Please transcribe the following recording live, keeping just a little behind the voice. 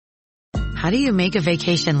how do you make a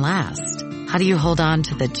vacation last? How do you hold on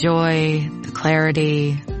to the joy, the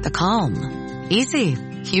clarity, the calm? Easy.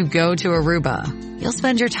 You go to Aruba. You'll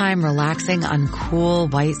spend your time relaxing on cool,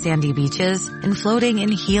 white, sandy beaches and floating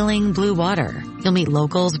in healing blue water. You'll meet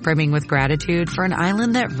locals brimming with gratitude for an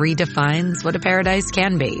island that redefines what a paradise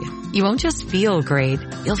can be. You won't just feel great.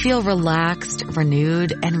 You'll feel relaxed,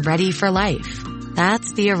 renewed, and ready for life.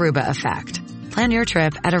 That's the Aruba effect. Plan your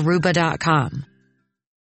trip at Aruba.com.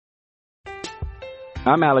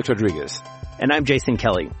 I'm Alex Rodriguez. And I'm Jason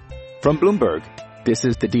Kelly. From Bloomberg, this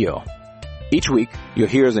is The Deal. Each week, you'll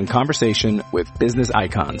hear us in conversation with business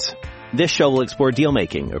icons. This show will explore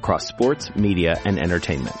deal-making across sports, media, and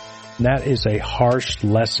entertainment. That is a harsh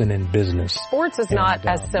lesson in business. Sports is not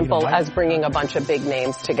as simple as bringing a bunch of big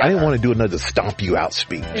names together. I didn't want to do another stomp you out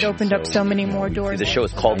speech. It opened up so many more doors. The show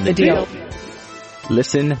is called The Deal.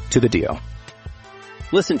 Listen to The Deal.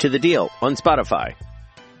 Listen to The Deal on Spotify.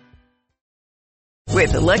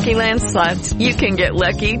 With the Lucky Land Slots, you can get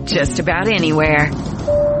lucky just about anywhere.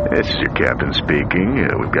 This is your captain speaking.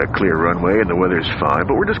 We've got clear runway and the weather's fine,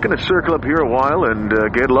 but we're just going to circle up here a while and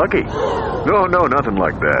get lucky. No, nothing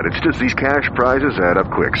like that. It's just these cash prizes add up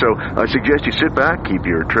quick. So I suggest you sit back, keep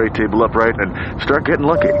your tray table upright, and start getting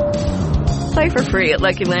lucky. Play for free at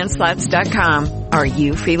LuckyLandSlots.com. Are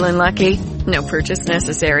you feeling lucky? No purchase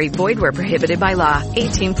necessary. Void where prohibited by law.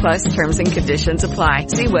 18+ terms and conditions apply.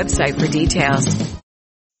 See website for details.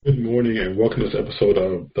 Good morning and welcome to this episode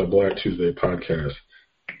of the Black Tuesday podcast.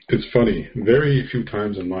 It's funny, very few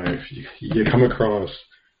times in life you come across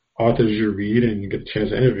authors you read and you get a chance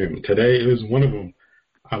to interview them. Today is one of them.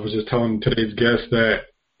 I was just telling today's guest that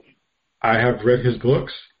I have read his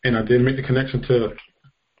books and I didn't make the connection to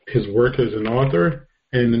his work as an author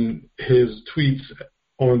and his tweets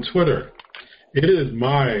on Twitter. It is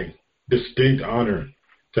my distinct honor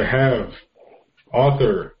to have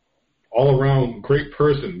author, all-around great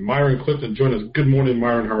person, Myron Clifton, join us. Good morning,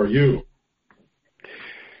 Myron. How are you?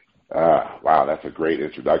 Wow, that's a great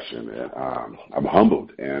introduction. I'm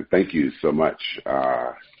humbled, and thank you so much.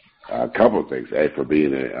 A couple of things. A, for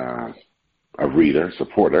being a reader,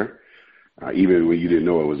 supporter, even when you didn't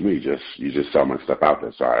know it was me, you just saw my stuff out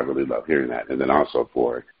there, so I really love hearing that. And then also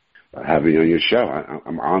for having you on your show.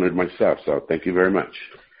 I'm honored myself, so thank you very much.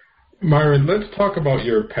 Myron, let's talk about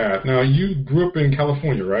your path. Now, you grew up in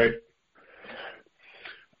California, right?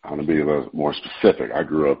 I'm going to be a little more specific. I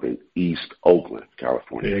grew up in East Oakland,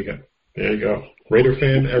 California. There you go. Raider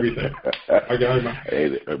fan, everything. I got it.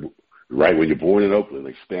 Hey, right when you're born in Oakland,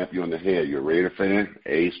 they stamp you on the head. You're a Raider fan,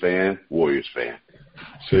 A's fan, Warriors fan.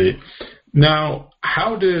 See. Now,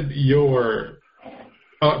 how did your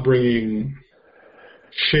upbringing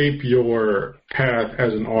shape your path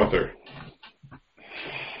as an author?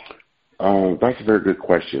 That's a very good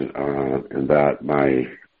question, and that my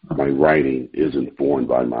writing is informed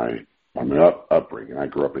by my upbringing. I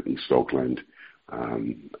grew up in East Oakland.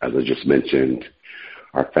 As I just mentioned,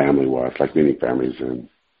 our family was, like many families in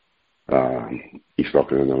East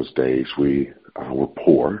Oakland in those days, we were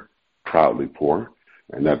poor, proudly poor.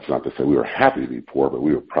 And that's not to say we were happy to be poor, but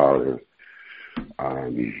we were proud of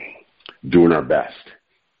doing our best.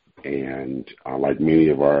 And like many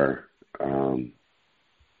of our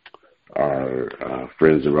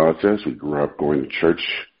friends and relatives, we grew up going to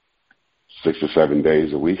church 6 or 7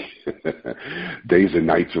 days a week, days and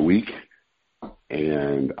nights a week.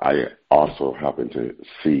 And I also happened to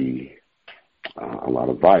see a lot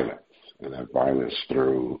of violence, and that violence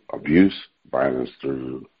through abuse, violence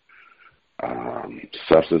through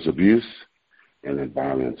substance abuse, and then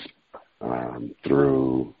violence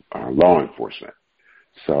through law enforcement.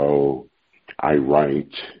 So I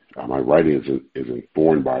write, my writing is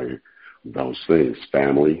informed by those things: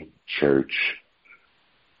 family, church,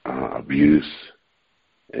 abuse,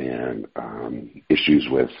 and issues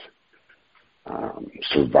with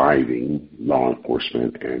surviving law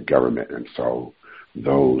enforcement and government. And so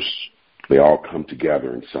they all come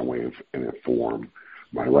together in some way and inform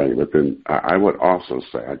my writing. But then I would also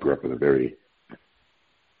say I grew up in a very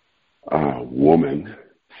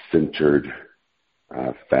woman-centered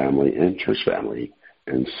family and church family.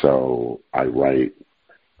 And so I write,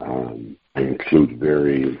 I include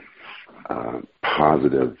very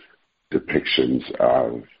positive depictions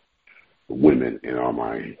of women in all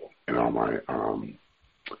my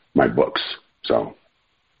my books. So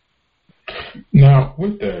now,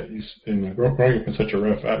 with that, growing up in such a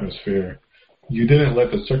rough atmosphere, you didn't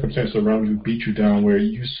let the circumstances around you beat you down, where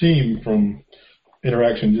you seem from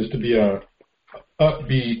interaction just to be a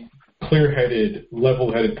upbeat, clear-headed,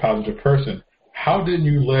 level-headed, positive person. How did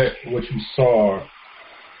you let what you saw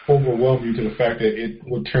overwhelm you to the fact that it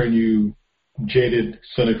would turn you jaded,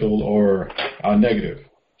 cynical, or negative?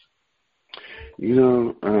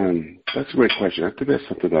 That's a great question. I think that's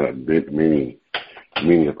something that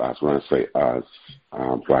many of us, when I say us,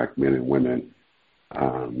 black men and women,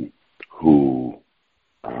 who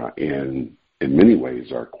in many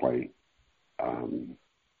ways are quite,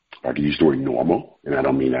 I can use the word normal, and I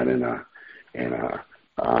don't mean that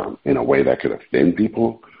in a way that could offend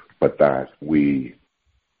people, but that we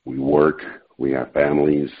work, we have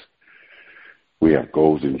families, we have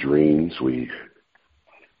goals and dreams, we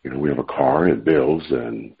have a car and bills,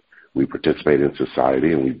 and we participate in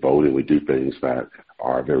society, and we vote, and we do things that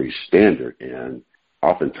are very standard, and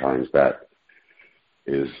oftentimes that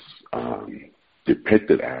is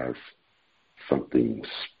depicted as something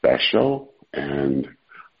special, and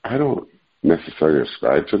I don't necessarily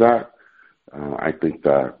ascribe to that. I think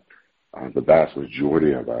that the vast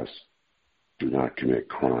majority of us do not commit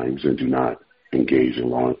crimes and do not engage in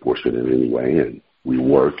law enforcement in any way, and we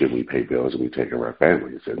work and we pay bills and we take care of our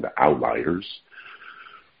families. And the outliers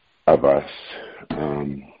of us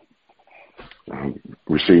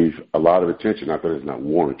receive a lot of attention. Not that it's not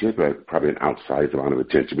warranted, but probably an outsized amount of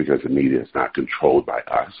attention because the media is not controlled by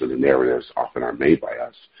us and the narratives often are made by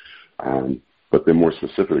us. But then more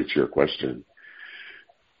specifically to your question,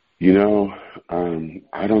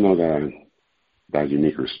 I don't know that I'm that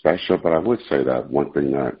unique or special, but I would say that one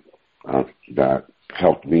thing that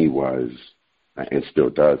helped me was, and still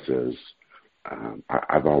does, is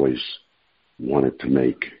I've always wanted to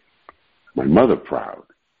make my mother proud.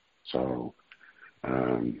 So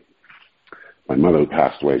my mother, who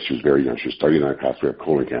passed away, she was very young. She was 39, passed away of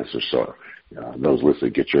colon cancer. So those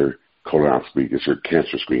listening, get your colonoscopy, get your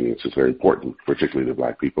cancer screenings. It's very important, particularly to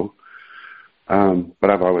black people. But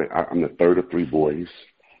I'm the third of three boys,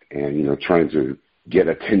 and trying to get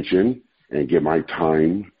attention and get my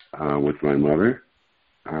time with my mother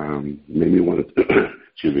made me want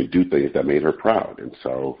to do things that made her proud. And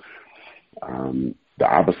so the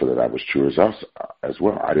opposite of that was true as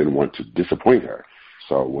well. I didn't want to disappoint her.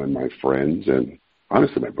 So when my friends and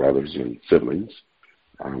honestly my brothers and siblings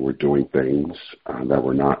were doing things that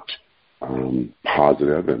were not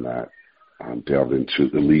positive and that delved into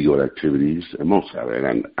illegal activities, and most of it,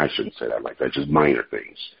 and I shouldn't say that like that, just minor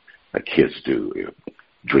things that kids do,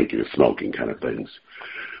 drinking and smoking kind of things.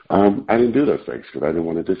 I didn't do those things because I didn't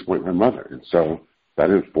want to disappoint my mother. And so that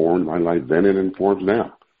informed my life then and informs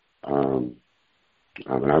now.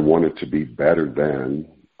 And I wanted to be better than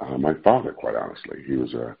my father, quite honestly. He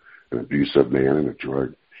was an abusive man and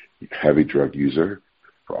a heavy drug user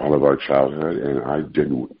for all of our childhood, and I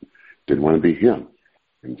didn't want to be him.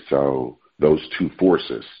 And so those two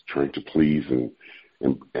forces, trying to please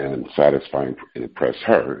and satisfy and impress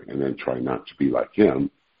her, and then try not to be like him,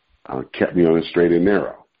 kept me on a straight and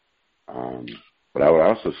narrow. But I would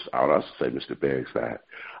also say, Mr. Beggs, that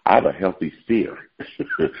I have a healthy fear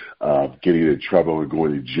of getting in trouble and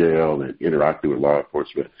going to jail and interacting with law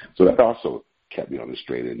enforcement. So that also kept me on the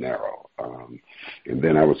straight and narrow. And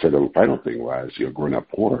then I would say the final thing was, growing up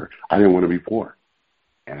poor, I didn't want to be poor.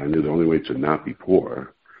 And I knew the only way to not be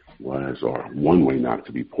poor or one way not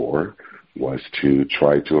to be poor, was to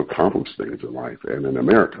try to accomplish things in life. And in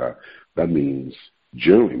America, that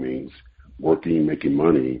generally means working, making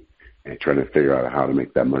money, and trying to figure out how to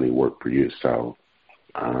make that money work for you. So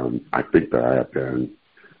I think that I have been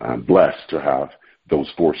blessed to have those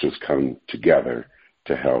forces come together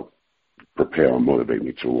to help propel and motivate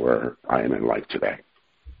me to where I am in life today.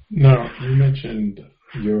 Now, you mentioned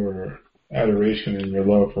your adoration and your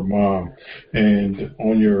love for Mom, and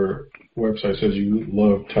on your website it says you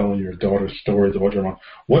love telling your daughter stories about your mom.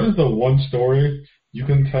 What is the one story you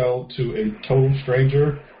can tell to a total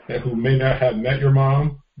stranger who may not have met your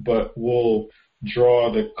mom, but will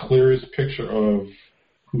draw the clearest picture of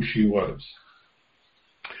who she was?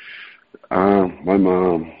 My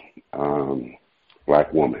mom,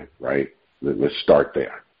 black woman, right? Let's start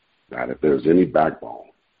there. That if there's any backbone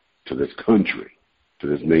to this country, to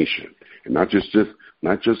this nation, and not just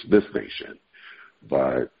this nation,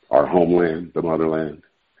 but our homeland, the motherland,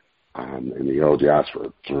 and the old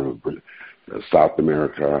diaspora through South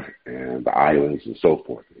America and the islands and so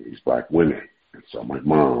forth, these black women. And so my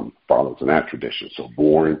mom follows in that tradition. So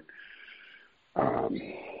born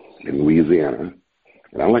in Louisiana,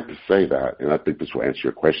 and I like to say that, and I think this will answer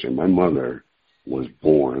your question. My mother was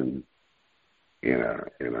born in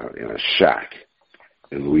a shack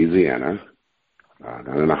in Louisiana,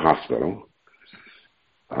 not in a hospital.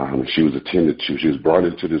 She was she was brought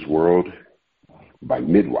into this world by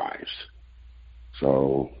midwives.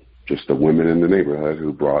 So just the women in the neighborhood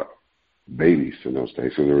who brought babies in those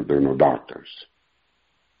days, so there were no doctors.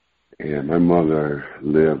 And my mother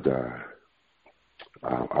lived a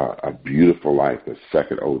a beautiful life, the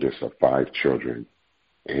second oldest of 5 children.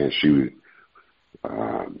 And she,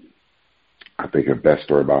 I think the best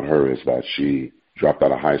story about her is that she dropped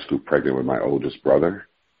out of high school pregnant with my oldest brother.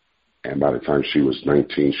 And by the time she was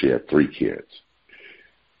 19, she had 3 kids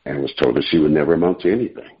and was told that she would never amount to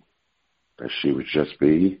anything, that she would just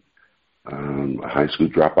be a high school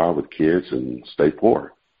dropout with kids and stay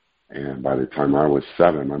poor. And by the time I was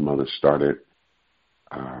 7, my mother started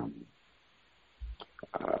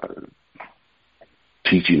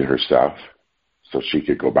teaching herself so she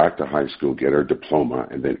could go back to high school, get her diploma,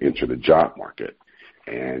 and then enter the job market.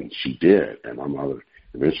 And she did. And my mother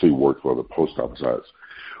eventually worked for the post office as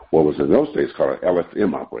what was in those days called an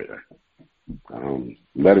LSM operator,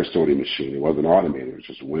 letter sorting machine. It wasn't automated. It was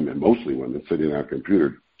just women, mostly women, sitting at a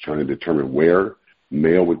computer trying to determine where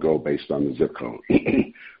mail would go based on the zip code.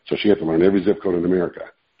 So she had to learn every zip code in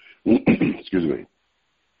America. Excuse me.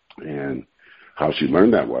 And how she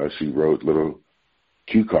learned that was she wrote little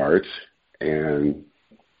cue cards, and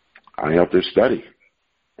I helped her study.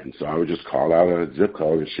 And so I would just call out a zip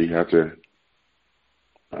code, and she had to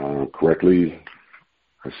correctly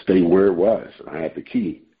stay where it was. I had the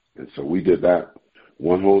key. And so we did that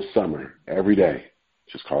one whole summer, every day,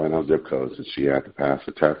 just calling out zip codes, and she had to pass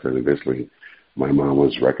the test. And eventually my mom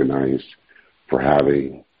was recognized for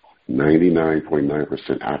having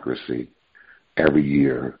 99.9% accuracy every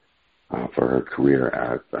year for her career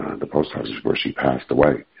at the post office where she passed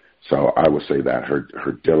away. So I would say that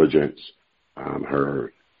her diligence,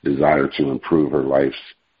 her desire to improve her life's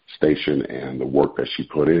station and the work that she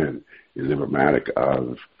put in is emblematic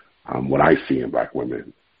of what I see in black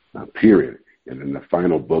women, period. And then the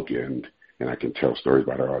final bookend, and I can tell stories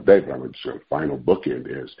about her all day, but I'm going to say the final bookend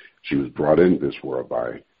is she was brought into this world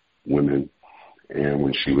by women, and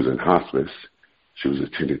when she was in hospice, she was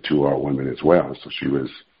attended to all women as well. So she was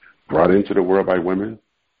brought into the world by women,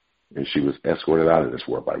 and she was escorted out of this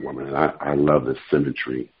world by women. And I love the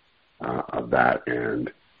symmetry of that,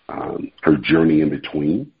 and her journey in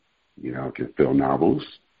between, can fill novels,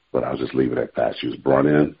 but I'll just leave it at that. She was brought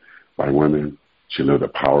in by women. She lived a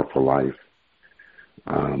powerful life,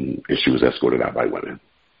 and she was escorted out by women.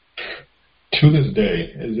 To this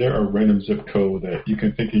day, is there a random zip code that you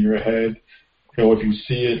can think in your head? If you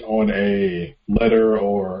see it on a letter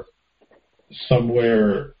or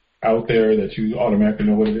somewhere out there that you automatically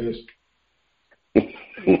know what it is?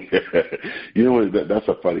 That's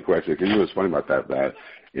a funny question. Because what's funny about that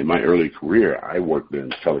in my early career, I worked in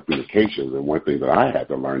telecommunications, and one thing that I had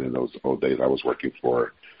to learn in those old days, I was working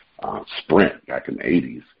for Sprint back in the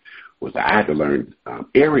 80s, was I had to learn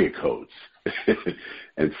area codes.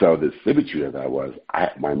 And so the symmetry of that was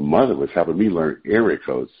my mother was helping me learn area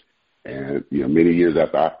codes. And, many years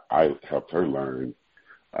after I helped her learn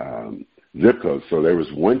zip codes. So there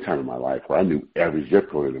was one time in my life where I knew every zip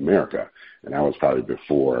code in America, and that was probably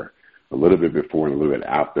a little bit before and a little bit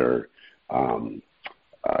after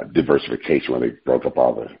diversification, when they broke up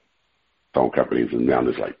all the phone companies, and now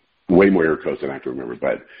there's like way more area codes than I can remember.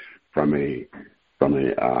 But from a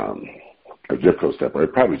zip code standpoint,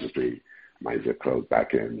 it'd probably just be my zip code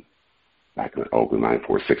back in Oakland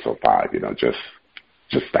 94605.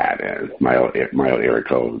 Just that, and my old area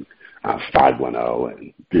code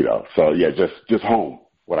 510, and so yeah, just home.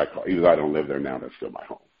 What I call, even though I don't live there now, that's still my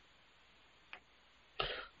home.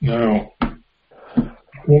 Now,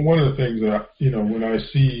 one of the things that when I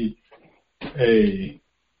see a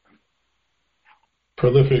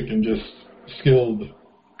prolific and just skilled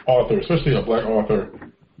author, especially a black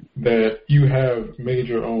author, that you have made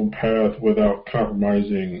your own path without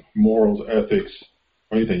compromising morals, ethics,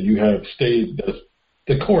 or anything. You have stayed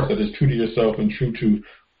the course that is true to yourself and true to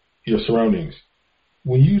your surroundings.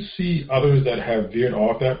 When you see others that have veered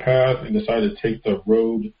off that path and decide to take the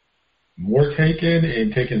road more taken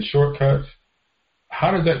and taking shortcuts,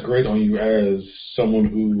 how does that grate on you as someone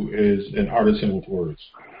who is an artisan with words?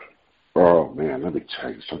 Oh man, let me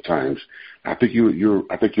tell you. Sometimes I think you're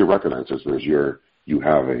recognized as you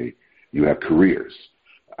have careers.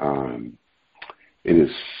 It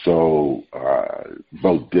is so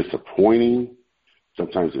both disappointing.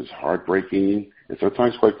 Sometimes it's heartbreaking, and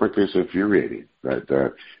sometimes, quite frankly, it's infuriating.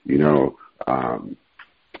 That you'll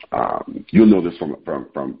know this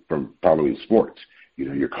from following sports.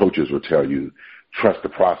 Your coaches will tell you, trust the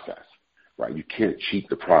process, right? You can't cheat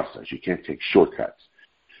the process. You can't take shortcuts.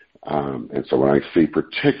 And so when I see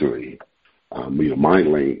particularly, my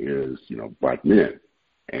lane is, black men,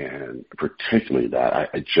 and particularly that,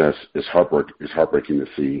 it's heartbreaking to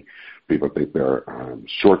see people think they're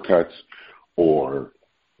shortcuts, or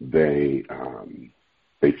they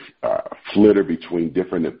flitter between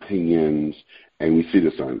different opinions, and we see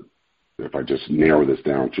this on if I just narrow this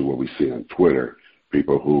down to what we see on Twitter,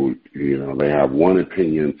 people who, they have one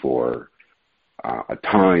opinion for a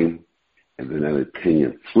time, and then that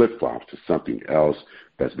opinion flip-flops to something else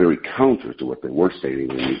that's very counter to what they were stating.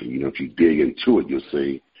 And, if you dig into it, you'll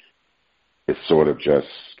see it's sort of just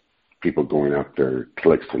people going after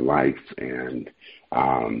clicks and likes and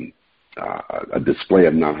a display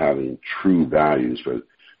of not having true values,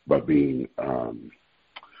 but being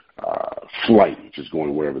flighty, just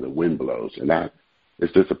going wherever the wind blows. And that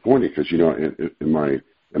is disappointing because, in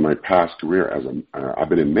my past career I've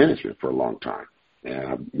been in management for a long time. And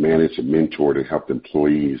I've managed and mentored and helped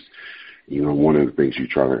employees. One of the things you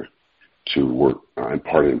try to work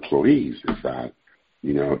impart to employees is that,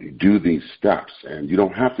 you do these steps, and you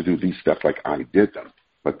don't have to do these steps like I did them,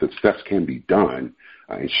 but the steps can be done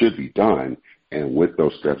and should be done, and with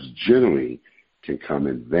those steps generally can come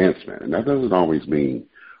advancement. And that doesn't always mean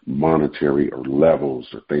monetary or levels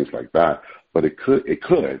or things like that, but it could,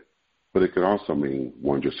 but it could also mean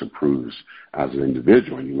one just improves as an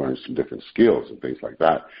individual and you learn some different skills and things like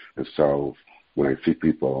that. And so when I see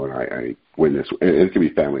people and I witness, and it can be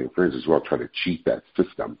family and friends as well, try to cheat that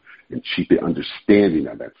system and cheat the understanding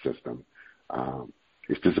of that system,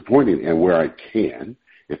 it's disappointing. And where I can,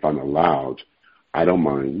 if I'm allowed, I don't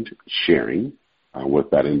mind sharing with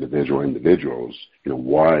that individuals,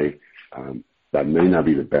 why that may not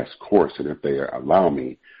be the best course. And if they allow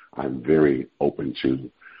me, I'm very open to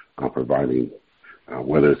providing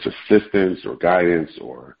whether it's assistance or guidance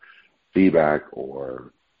or feedback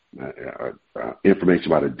or information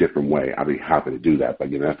about a different way. I'd be happy to do that. But,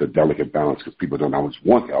 that's a delicate balance because people don't always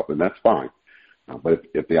want help, and that's fine. But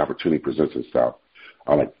if the opportunity presents itself,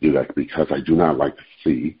 I like to do that because I do not like to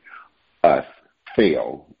see us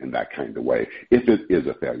fail in that kind of way. If it is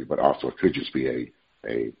a failure, but also it could just be a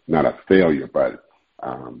not a failure, but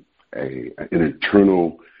an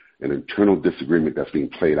internal disagreement that's being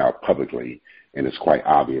played out publicly, and it's quite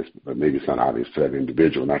obvious, but maybe it's not obvious to that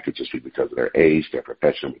individual, and that could just be because of their age, their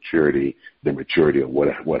professional maturity, their maturity, or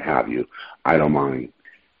what have you. I don't mind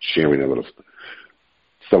sharing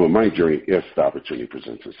some of my journey if the opportunity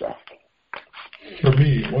presents itself. For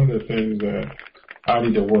me, one of the things that I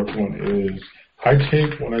need to work on is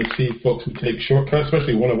when I see folks who take shortcuts,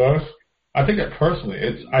 especially one of us, I think that personally,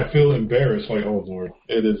 I feel embarrassed, like, oh Lord,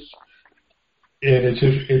 it is. And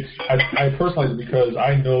I personalize it because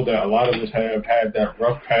I know that a lot of us have had that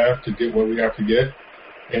rough path to get where we have to get.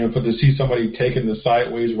 And to see somebody taking the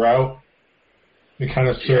sideways route, it kind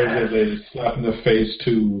of serves as a slap in the face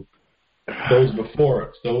to those before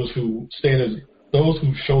us, those whose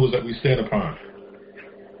shoulders that we stand upon.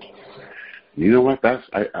 You know what?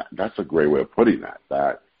 That's a great way of putting that.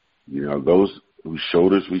 That, those whose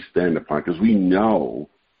shoulders we stand upon, because we know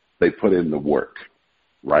they put in the work,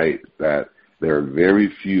 right? That there are very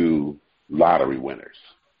few lottery winners,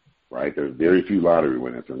 right? There are very few lottery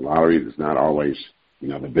winners, and lottery is not always,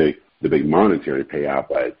 the big monetary payout,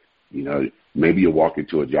 but, maybe you walk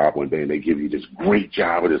into a job one day and they give you this great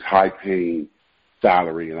job with this high-paying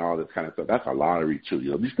salary and all this kind of stuff. That's a lottery too.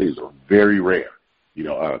 These things are very rare.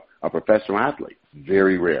 A professional athlete,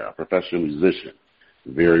 very rare. A professional musician,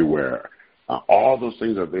 very rare. All those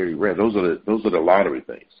things are very rare. Those are the lottery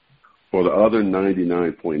things. For the other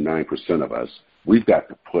 99.9% of us, we've got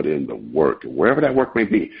to put in the work, wherever that work may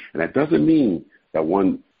be. And that doesn't mean that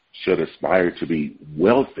one should aspire to be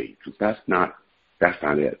wealthy, because that's not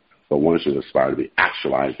it. But one should aspire to be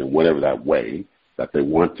actualized in whatever that way that they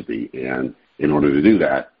want to be. And in order to do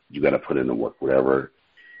that, you got to put in the work, whatever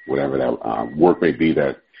that work may be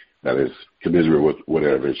that is commensurate with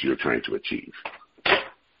whatever it is you're trying to achieve.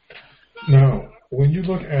 Now, when you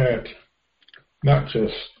look at not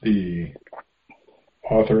just the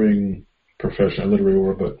authoring profession, literary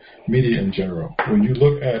world, but media in general, when you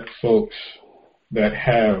look at folks that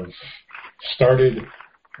have started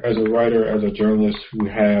as a writer, as a journalist, who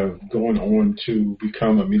have gone on to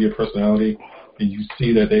become a media personality, and you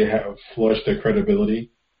see that they have flushed their credibility,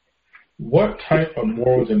 what type of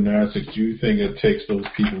moral gymnastics do you think it takes those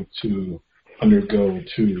people to undergo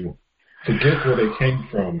to get where they came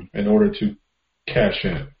from in order to cash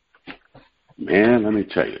in? Man, let me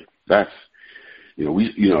tell you, that's,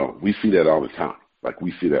 we see that all the time. Like,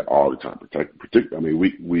 we see that all the time.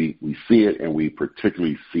 We see it, and we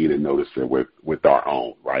particularly see it and notice it with our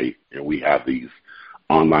own, right? And we have these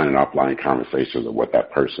online and offline conversations of what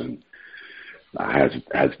that person has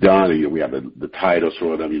done. And we have the titles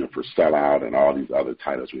for them, for sellout and all these other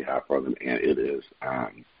titles we have for them. And it is,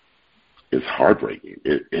 it's heartbreaking.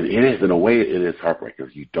 It is, in a way, it is heartbreaking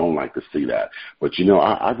because you don't like to see that. But,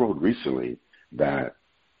 I wrote recently that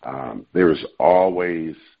there is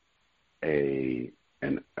always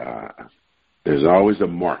there's always a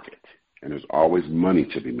market and there's always money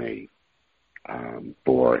to be made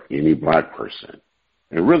for any black person,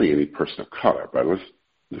 and really any person of color, but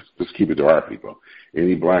let's keep it to our people.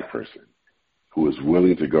 Any black person who is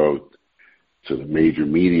willing to go to the major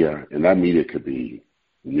media, and that media could be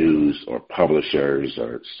news or publishers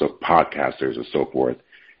or podcasters and so forth,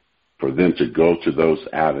 for them to go to those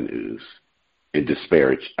avenues and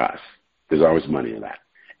disparage us. There's always money in that.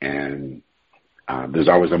 And there's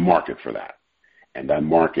always a market for that. And that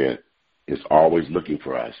market is always looking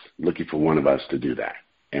for us, looking for one of us to do that.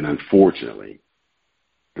 And unfortunately,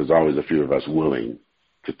 there's always a few of us willing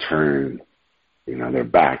to turn, their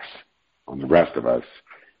backs on the rest of us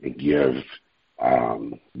and give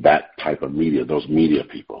that type of media, those media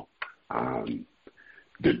people,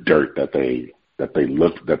 the dirt that they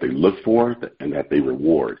look for and that they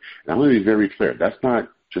reward. And I want to be very clear. That's not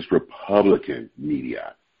just Republican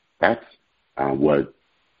media. That's what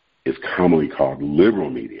is commonly called liberal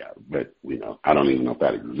media. But I don't even know if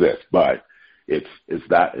that exists. But it's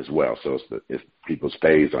that as well. So it's people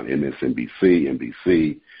stays on MSNBC,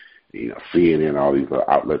 NBC, CNN, all these other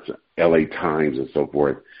outlets, LA Times, and so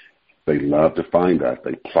forth. They love to find us.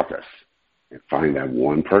 They pluck us and find that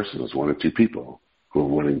one person, those one or two people who are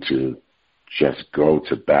willing to just go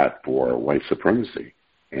to bat for white supremacy.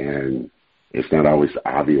 And it's not always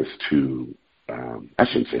obvious to, I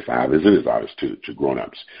shouldn't say it's obvious, it is obvious to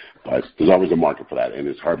grown-ups, but there's always a market for that, and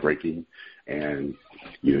it's heartbreaking. And,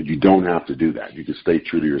 you don't have to do that. You can stay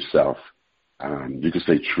true to yourself. You can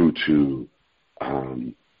stay true to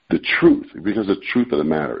the truth, because the truth of the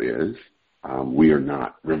matter is we are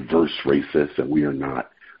not reverse racist, and we are not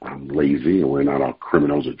lazy, and we're not all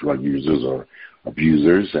criminals or drug users or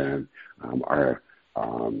abusers, and our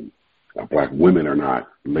black women are not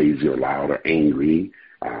lazy or loud or angry.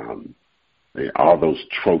 All those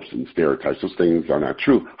tropes and stereotypes, those things are not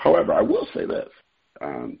true. However, I will say this: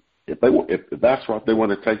 if that's what they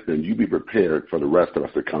want to take, then you be prepared for the rest of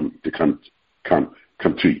us to come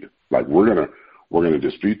to you. Like we're gonna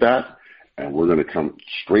dispute that, and we're gonna come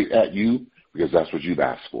straight at you because that's what you've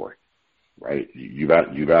asked for, right? You've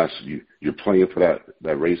asked. You're playing for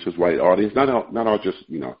that racist white audience. Not all just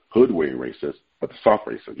hood-wearing racist, but the soft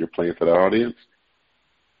racist. You're playing for that audience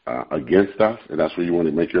against us, and that's where you want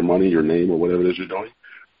to make your money, your name, or whatever it is you're doing.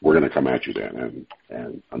 We're going to come at you then,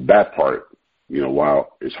 and on that part,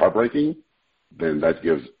 while it's heartbreaking, then that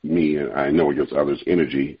gives me, and I know it gives others,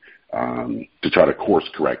 energy to try to course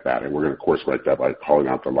correct that, and we're going to course correct that by calling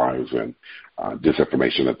out the lies and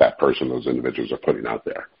disinformation that person, those individuals are putting out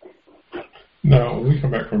there. Now, when we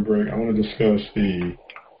come back from break, I want to discuss the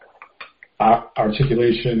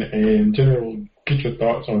articulation and general, get your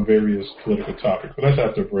thoughts on various political topics. But that's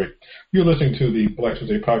after break. You're listening to the Black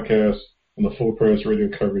Tuesday podcast on the Full Press Radio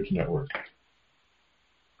Coverage Network.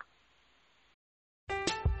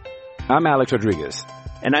 I'm Alex Rodriguez.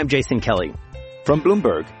 And I'm Jason Kelly. From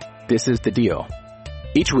Bloomberg, this is The Deal.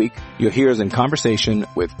 Each week, you'll hear us in conversation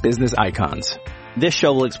with business icons. This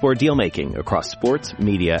show will explore deal-making across sports,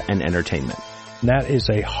 media, and entertainment. That is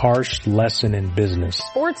a harsh lesson in business.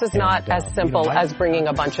 Sports is not as simple as bringing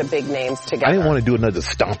a bunch of big names together. I didn't want to do another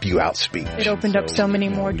stomp you out speech. It opened up so many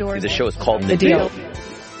more doors. The show is called The Deal.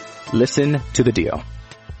 Listen to The Deal.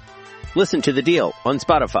 Listen to The Deal on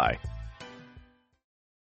Spotify.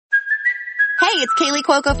 Hey, it's Kaylee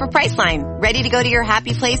Cuoco for Priceline. Ready to go to your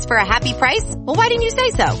happy place for a happy price? Well, why didn't you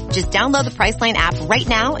say so? Just download the Priceline app right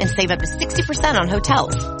now and save up to 60% on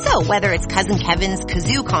hotels. So whether it's Cousin Kevin's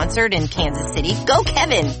Kazoo concert in Kansas City, go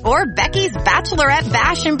Kevin, or Becky's Bachelorette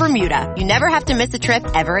Bash in Bermuda, you never have to miss a trip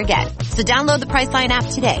ever again. So download the Priceline app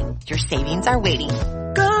today. Your savings are waiting.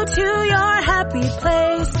 Go to your happy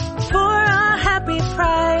place for a happy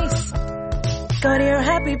price. Go to your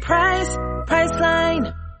happy price,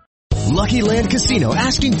 Priceline. Lucky Land Casino,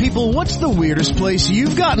 asking people, what's the weirdest place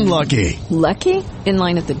you've gotten lucky? Lucky? In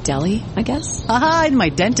line at the deli, I guess? Aha, in my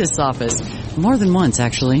dentist's office. More than once,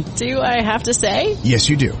 actually. Do I have to say? Yes,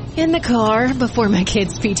 you do. In the car before my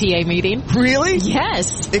kids' PTA meeting. Really?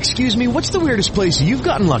 Yes. Excuse me, what's the weirdest place you've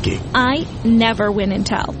gotten lucky? I never win and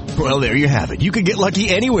tell. Well, there you have it. You can get lucky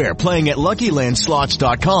anywhere, playing at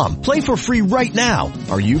LuckyLandSlots.com. Play for free right now.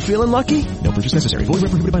 Are you feeling lucky? No purchase necessary. Void where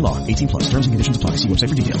prohibited by law. 18+. Terms and conditions apply. See website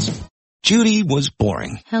for details. Judy was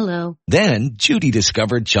boring. Hello. Then Judy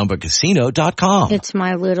discovered ChumbaCasino.com. It's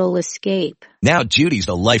my little escape. Now Judy's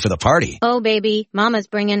the life of the party. Oh, baby, mama's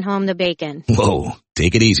bringing home the bacon. Whoa,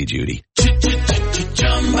 take it easy, Judy.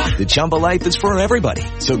 The Chumba life is for everybody.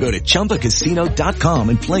 So go to ChumbaCasino.com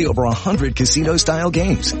and play over 100 casino-style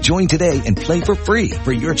games. Join today and play for free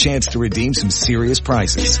for your chance to redeem some serious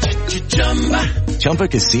prizes.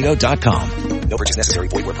 ChumbaCasino.com. No purchase necessary.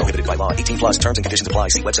 Void where prohibited by law. 18 plus terms and conditions apply.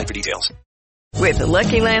 See website for details. With the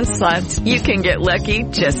Lucky Land Slots, you can get lucky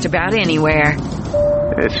just about anywhere.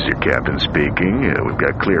 This is your captain speaking. We've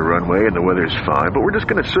got clear runway and the weather's fine, but we're just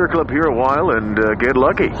going to circle up here a while and get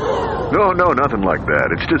lucky. No, nothing like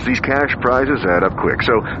that. It's just these cash prizes add up quick.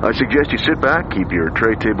 So I suggest you sit back, keep your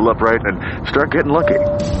tray table upright, and start getting lucky.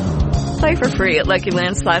 Play for free at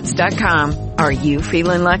LuckyLandSlots.com. Are you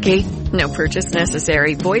feeling lucky? No purchase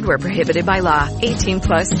necessary. Void where prohibited by law. 18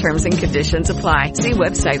 plus terms and conditions apply. See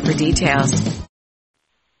website for details.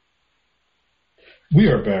 We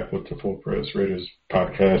are back with the Full Press Raiders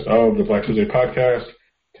podcast of the Black Tuesday podcast.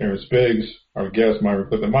 Terrence Biggs, our guest, Myron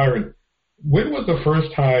Clifton. Myron, when was the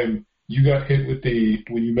first time you got hit with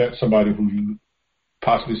when you met somebody who you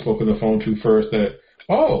possibly spoke on the phone to first that,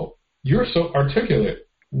 oh, you're so articulate?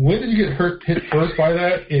 When did you get hit first by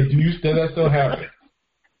that, and does that still happen?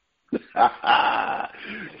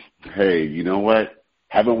 Hey, you know what?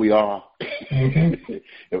 Haven't we all? Mm-hmm.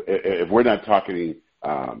 If we're not talking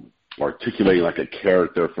articulating like a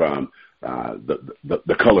character from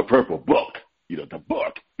the Color Purple book, the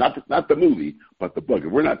book, not the movie, but the book.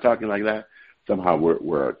 If we're not talking like that, somehow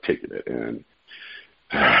we're articulate. And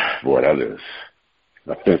boy, that is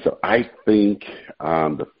offensive. I think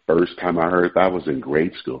the first time I heard that was in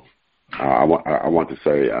grade school. I want to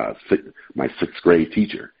say my sixth grade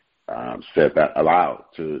teacher said that aloud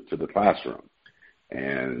to the classroom,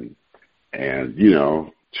 and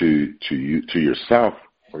to yourself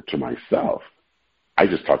or to myself, I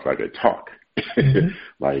just talk like I talk. Mm-hmm.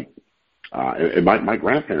 And my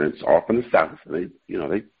grandparents all from the South, they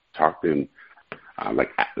talked in like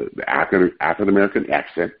the African American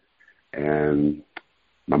accent, and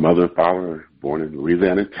my mother and father were born in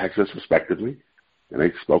Louisiana and Texas, respectively, and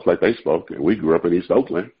they spoke like they spoke. And we grew up in East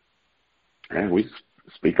Oakland, and we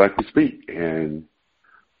speak like we speak. And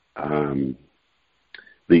the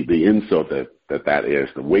insult that is,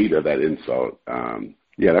 the weight of that insult,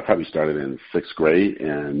 that probably started in sixth grade.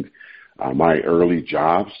 And my early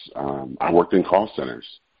jobs, I worked in call centers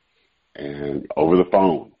and over the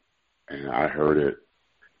phone, and I heard it.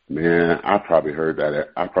 Man, I probably heard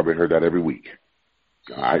that every week.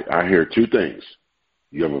 I hear two things.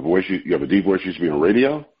 You have a voice, you have a deep voice, you used to be on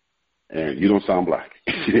radio, and you don't sound black.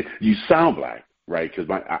 You sound black, right? Because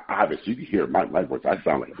obviously you can hear my voice. I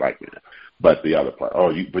sound like a black man. But the other part,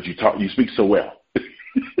 you speak so well.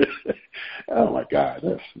 Oh my God,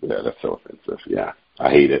 that's so offensive. Yeah, I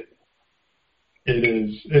hate it.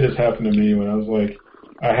 It has happened to me when I was like,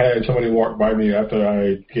 I had somebody walk by me after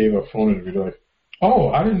I gave a phone interview. They're like, oh,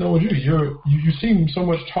 I didn't know it was you. You seem so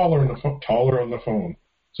much taller on the phone.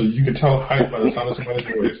 So you can tell height by the sound of somebody's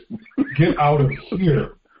voice. Get out of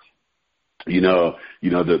here. The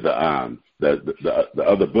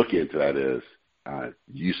other bookend to that is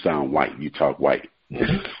you sound white. You talk white.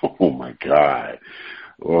 Mm-hmm. Oh my God.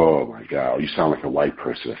 You sound like a white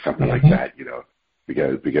person or something like that.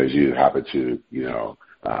 Because you happen to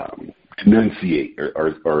enunciate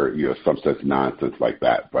or some such nonsense like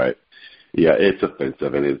that. But yeah, it's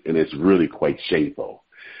offensive, and it's really quite shameful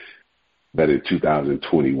that in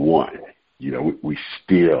 2021, we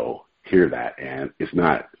still hear that, and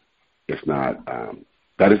that is not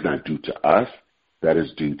due to us. That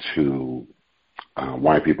is due to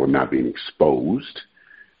white people not being exposed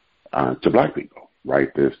to black people, right?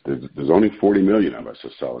 There's only 40 million of us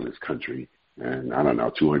or so in this country, and I don't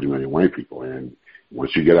know, 200 million white people. And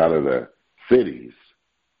once you get out of the cities,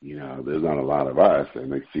 there's not a lot of us, and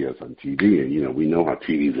they see us on TV, and we know how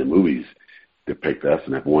TVs and movies depict us,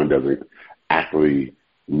 and if one doesn't actually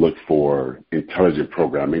look for intelligent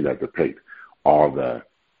programming that depict all the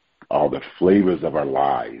flavors of our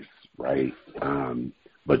lives, right?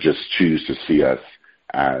 But just choose to see us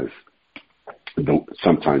as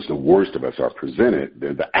sometimes the worst of us are presented.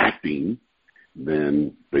 They're the acting.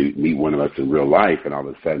 Then they meet one of us in real life, and all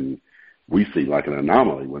of a sudden we see like an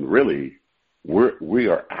anomaly when really we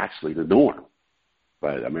are actually the norm.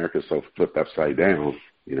 But America's so flipped upside down.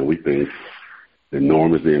 We think the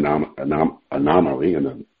norm is the anomaly, and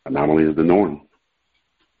the anomaly is the norm.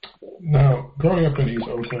 Now, growing up in East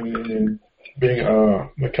Oakland and being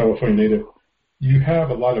a California native, you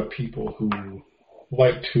have a lot of people who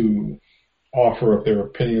like to offer up their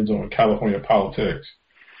opinions on California politics.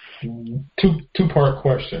 Two-part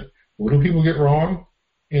question. What do people get wrong,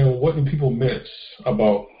 and what do people miss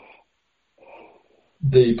about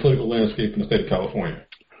the political landscape in the state of California?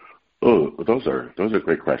 Oh, those are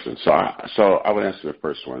great questions. So I would answer the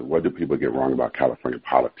first one. What do people get wrong about California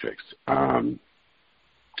politics?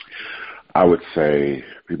 I would say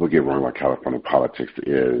people get wrong about California politics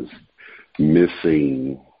is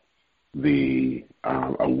missing the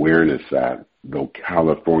awareness that though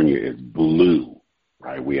California is blue,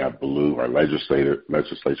 right? We have blue. Our legislature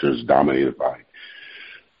is dominated by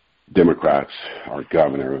Democrats. Our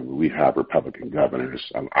governor, we have Republican governors,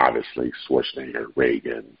 obviously Schwarzenegger,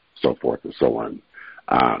 Reagan, so forth and so on.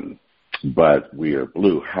 But we are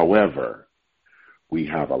blue. However, we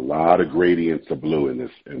have a lot of gradients of blue in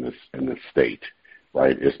this state,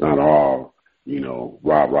 right? It's not all,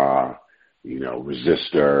 rah-rah,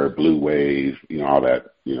 resistor, blue wave, all that,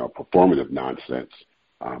 performative nonsense.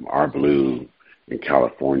 Our blue in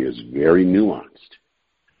California is very nuanced.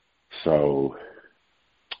 So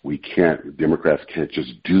Democrats can't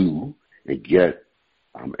just do and get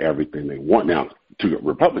everything they want. Now, to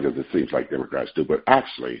Republicans, it seems like Democrats do, but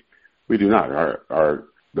actually, we do not.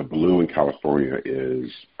 The blue in California is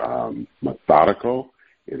methodical.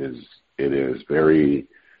 It is very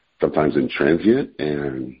sometimes intransient,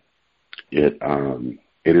 and it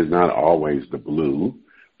is not always the blue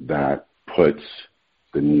that puts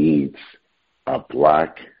the needs of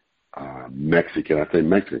black Mexican. I say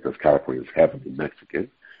Mexican because California is heavily Mexican.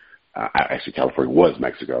 Actually, California was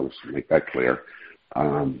Mexico. Let's make that clear.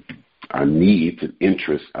 Needs and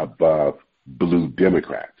interests above blue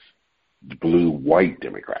Democrats, blue white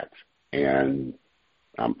Democrats, and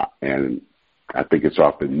I think it's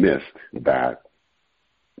often missed that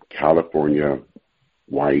California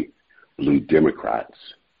white blue Democrats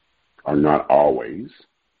are not always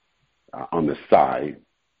on the side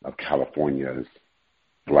of California's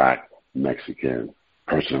black Mexican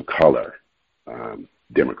person of color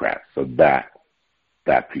Democrats. So that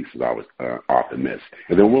piece is always often missed.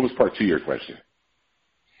 And then what was part two of your question?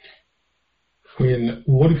 I mean,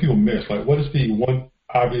 what do people miss? Like, what is the one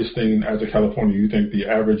obvious thing as a Californian you think the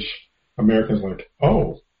average American's like,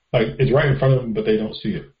 oh, like it's right in front of them, but they don't see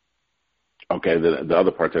it? Okay, the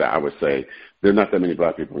other part to that, I would say there are not that many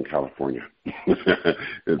black people in California.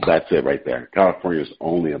 That's it right there. California is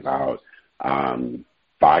only about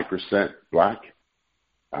 5% black,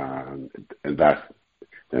 and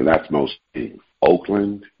that's mostly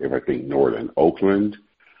Oakland, if I think northern Oakland,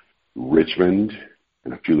 Richmond,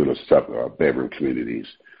 and a few little bedroom communities,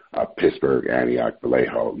 Pittsburgh, Antioch,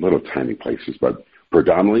 Vallejo, little tiny places, but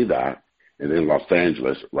predominantly that. And then Los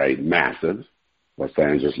Angeles, right, massive, Los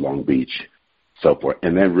Angeles, Long Beach, so forth.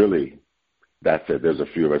 And then really, that's it. There's a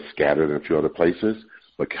few of us scattered in a few other places,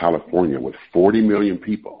 but California with 40 million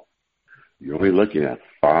people, you're only looking at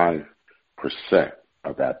 5%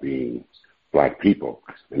 of that being black people.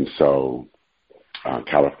 And so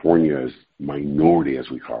California's minority, as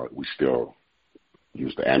we call it, we still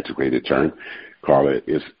use the antiquated term, call it,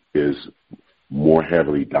 is more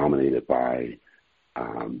heavily dominated by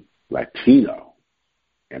Latino.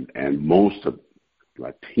 And most of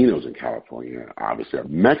Latinos in California obviously are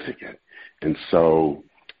Mexican. And so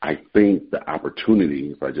I think the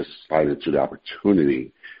opportunities, I just cited to the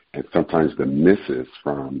opportunity, and sometimes the misses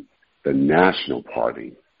from the national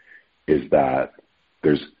party is that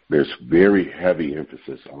there's very heavy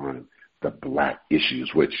emphasis on the black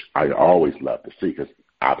issues, which I always love to see because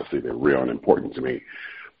obviously they're real and important to me.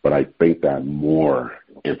 But I think that more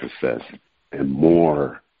emphasis and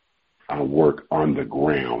more work on the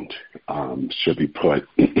ground should be put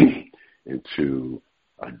into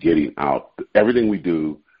getting out everything we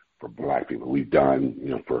do for black people. We've done,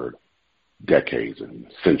 for decades and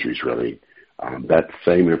centuries, really. That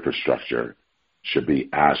same infrastructure should be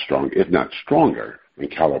as strong, if not stronger, in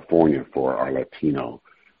California for our Latino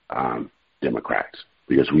Democrats,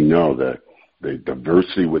 because we know that the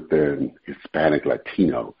diversity within Hispanic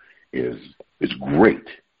Latino is great,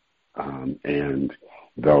 and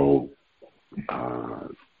though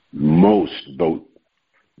most vote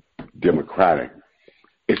Democratic,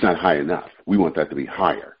 it's not high enough. We want that to be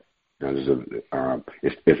higher.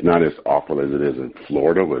 It's not as awful as it is in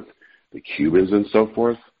Florida with the Cubans and so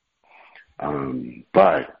forth,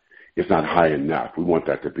 but it's not high enough. We want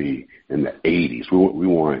that to be in the 80s. We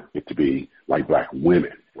want it to be like black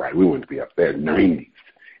women, right? We want it to be up there, 90s,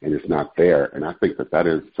 and it's not there. And I think that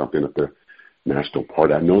is something that the National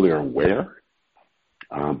Party, I know they're aware,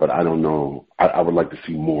 but I don't know. I would like to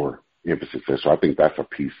see more emphasis there. So I think that's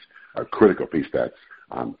a critical piece that's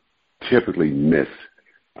typically missed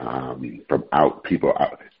from people,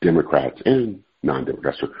 Democrats and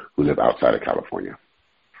non-Democrats who live outside of California.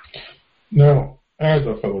 Now, as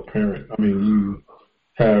a fellow parent, I mean, you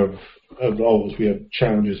have, as always, we have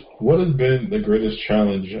challenges. What has been the greatest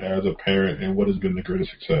challenge as a parent, and what has been the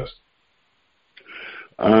greatest success?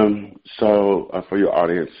 For your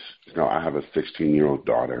audience, I have a 16-year-old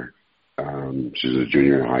daughter. She's a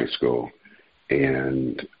junior in high school,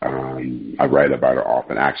 and I write about her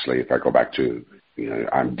often. Actually, if I go back to,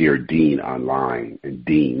 I'm Dear Dean online, and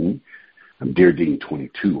Dean I'm Dear Dean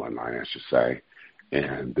 22 online, I should say.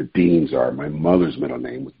 And the Deans are, my mother's middle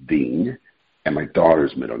name was Dean, and my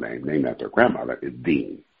daughter's middle name, named after her grandmother, is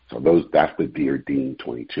Dean. So that's the Dear Dean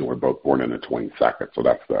 22. We're both born on the 22nd, so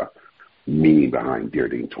that's the meaning behind Dear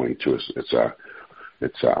Dean 22. It's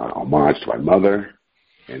a homage to my mother,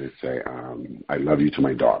 and it's a I love you to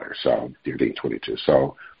my daughter. So Dear Dean 22.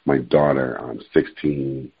 So my daughter,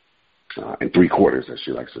 16 and 3/4, as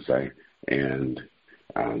she likes to say, and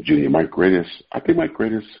Junior, my greatest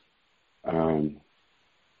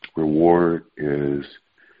reward is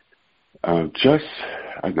that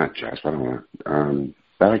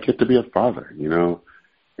I get to be a father,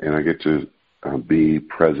 and I get to be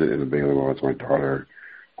present and available as my daughter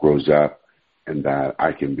grows up, and that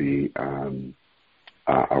I can be a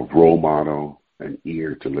role model, an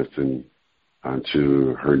ear to listen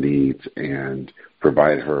to her needs and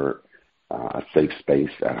provide her a safe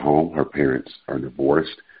space at home. Her parents are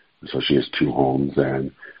divorced, so she has 2 homes,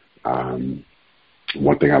 and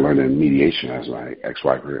one thing I learned in mediation as my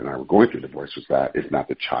ex-wife and I were going through divorce was that it's not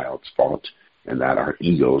the child's fault, and that our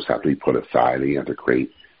egos have to be put aside, and you have to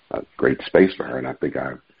create a great space for her. And I think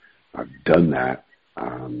I've done that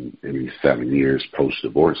in these 7 years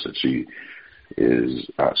post-divorce. And she's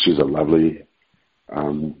a lovely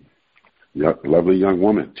young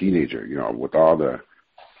woman, teenager, with all the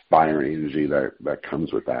fire and energy that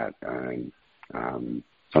comes with that. And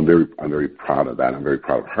so I'm very proud of that. I'm very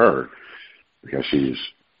proud of her because she's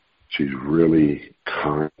really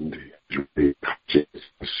kind. She's really conscious.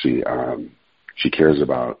 She cares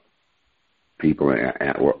about people and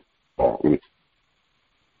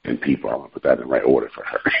people. I want to put that in the right order for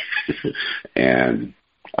her. And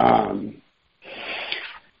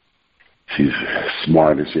she's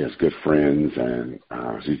smart and she has good friends, and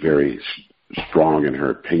she's very strong in her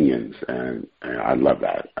opinions, and I love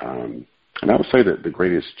that. And I would say that the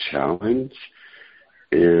greatest challenge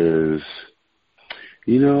is,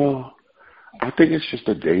 I think it's just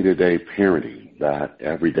a day-to-day parenting, that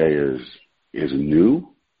every day is new,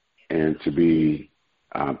 and to be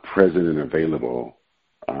present and available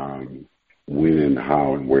when and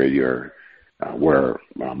how and where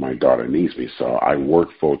my daughter needs me. So I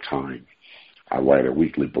work full-time. I write a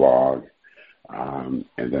weekly blog, and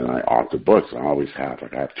then I author books. I always have. I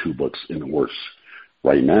have 2 books in the works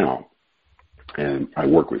right now, and I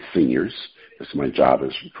work with seniors. So my job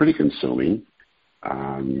is pretty consuming,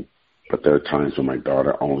 but there are times when my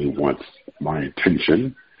daughter only wants my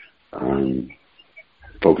attention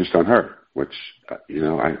focused on her, which,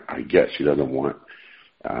 I get. She doesn't want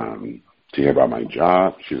to hear about my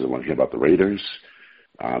job. She doesn't want to hear about the Raiders.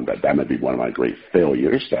 That may be one of my great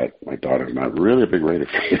failures, that my daughter's not really a big Raider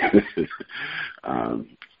fan.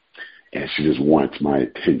 And she just wants my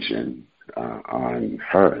attention on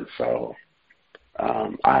her. And so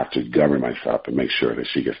I have to govern myself and make sure that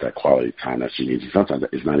she gets that quality time that she needs. And sometimes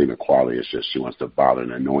it's not even quality. It's just she wants to bother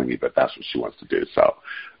and annoy me, but that's what she wants to do. So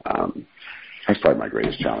that's probably my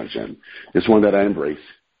greatest challenge. And it's one that I embrace.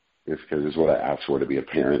 It's because it's what I asked for, to be a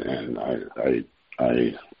parent, and I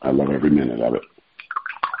love every minute of it.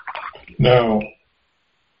 Now,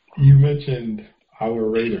 you mentioned our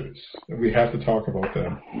Raiders, and we have to talk about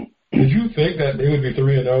them. Did you think that they would be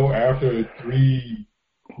 3-0 after 3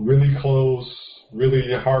 really close,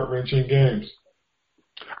 really heart-wrenching games?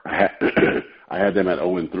 I had them at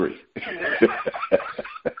 0-3.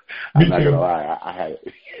 I'm not going to lie. I had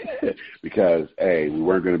it because, A, we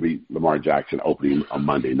weren't going to beat Lamar Jackson opening on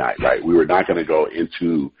Monday night, right? We were not going to go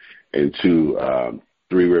into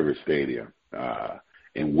Three Rivers Stadium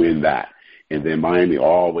and win that. And then Miami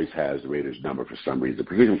always has the Raiders number for some reason,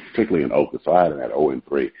 particularly in Oakland. So I had them at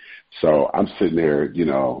 0-3. So I'm sitting there,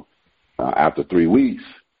 after 3 weeks,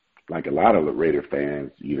 like a lot of the Raider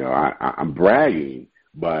fans, I'm bragging,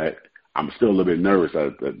 but I'm still a little bit nervous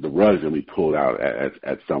that the rug's going to be pulled out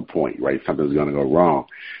at some point, right? Something's going to go wrong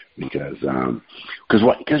because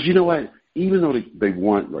you know what? Even though they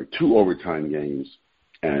won like 2 overtime games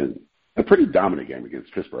and a pretty dominant game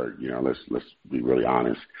against Pittsburgh, let's be really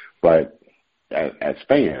honest. But as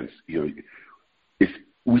fans, we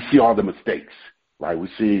see all the mistakes, right? We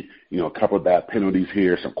see, a couple of bad penalties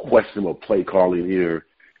here, some questionable play calling here,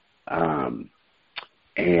 and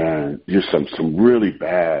just some really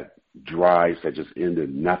bad drives that just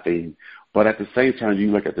ended nothing. But at the same time,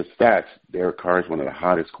 you look at the stats, Derek Carr is one of the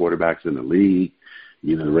hottest quarterbacks in the league.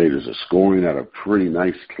 The Raiders are scoring at a pretty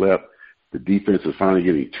nice clip. The defense is finally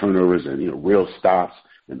getting turnovers and, real stops.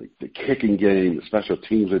 And the kicking game, the special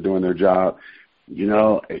teams are doing their job.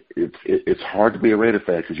 It's hard to be a Raider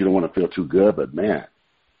fan because you don't want to feel too good. But, man,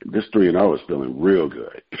 this 3-0 is feeling real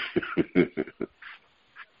good.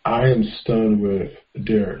 I am stunned with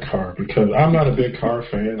Derek Carr because I'm not a big Carr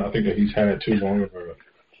fan. I think that he's had too long of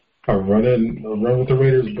a run with the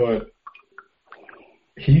Raiders, but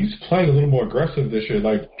he's playing a little more aggressive this year,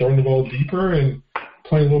 like throwing the ball deeper and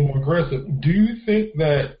playing a little more aggressive. Do you think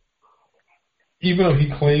that even though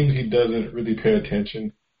he claims he doesn't really pay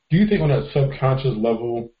attention, do you think on that subconscious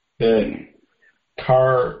level that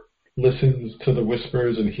Carr listens to the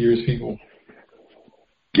whispers and hears people?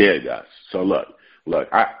 Yeah, he does. So look,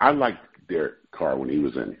 I liked Derek Carr when he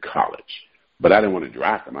was in college, but I didn't want to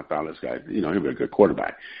draft him. I thought this guy, he'd be a good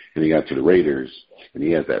quarterback. And he got to the Raiders, and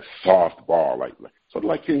he has that soft ball, sort of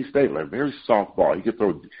like Kenny Stabler, a very soft ball. He could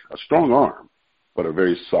throw a strong arm, but a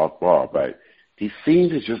very soft ball. But he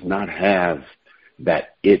seemed to just not have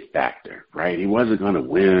that it factor, right? He wasn't going to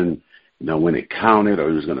win, when it counted, or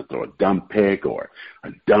he was going to throw a dumb pick or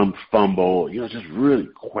a dumb fumble, just really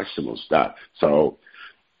questionable stuff. So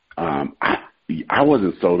I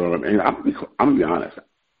wasn't sold on him. And I'm going to be honest.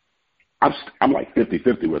 I'm like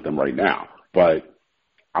 50-50 with him right now, but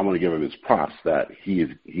I want to give him his props that he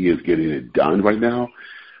is getting it done right now.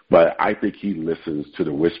 But I think he listens to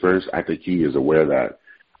the whispers. I think he is aware that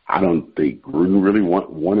I don't think Gruden really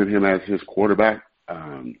wanted him as his quarterback.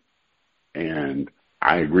 And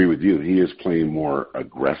I agree with you. He is playing more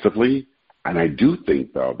aggressively. And I do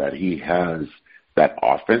think, though, that he has that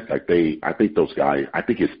offense. I think those guys, I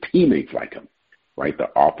think his teammates like him, right? The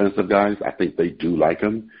offensive guys, I think they do like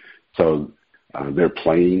him. So they're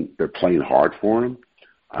playing hard for him.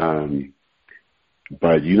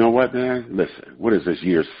 But you know what, man? Listen, what is this,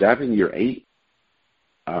 year 7, year 8?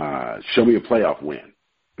 Show me a playoff win,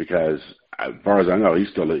 because as far as I know, he's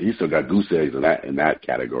still got goose eggs in that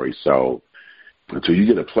category. So until you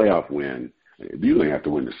get a playoff win, you don't have to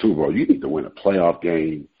win the Super Bowl. You need to win a playoff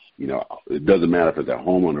game. It doesn't matter if it's at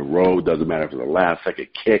home, on the road. Doesn't matter if it's a last-second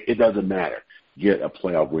kick. It doesn't matter. Get a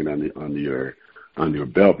playoff win on your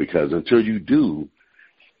belt, because until you do,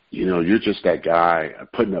 you're just that guy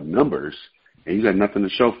putting up numbers, and you got nothing to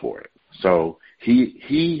show for it. So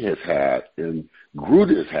he has had, and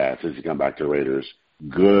Gruden has had, since he come back to the Raiders,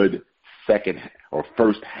 good second or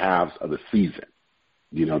first halves of the season.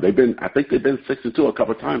 I think they've been 6-2 a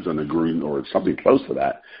couple of times under Gruden, or something close to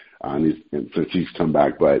that, since he's come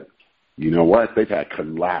back. But you know what? They've had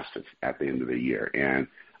collapses at the end of the year. And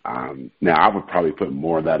now I would probably put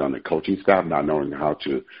more of that on the coaching staff, not knowing how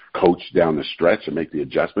to coach down the stretch and make the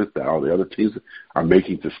adjustments that all the other teams are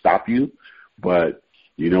making to stop you. But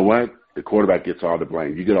you know what? The quarterback gets all the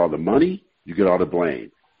blame. You get all the money, you get all the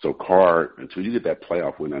blame. So Carr, until you get that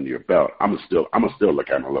playoff win under your belt, I'm gonna still look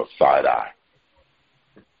at him a little side eye.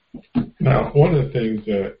 Now, one of the things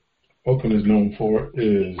that Oakland is known for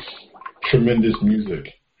is tremendous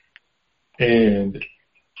music. And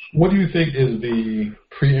what do you think is the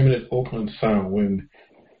preeminent Oakland sound when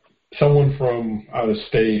someone from out of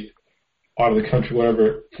state, out of the country,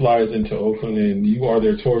 whatever, flies into Oakland and you are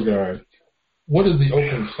their tour guide? What is the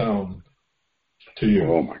Oakland sound to you?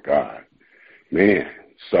 Oh, my God. Man,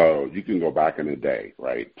 so you can go back in the day,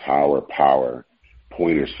 right? Power,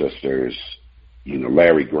 Pointer Sisters,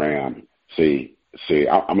 Larry Graham. See,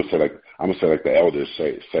 I'm gonna say like the elders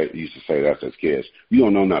used to say to us as kids. You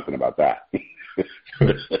don't know nothing about that.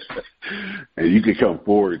 And you can come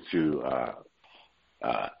forward to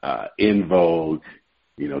In Vogue,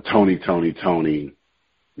 Tony,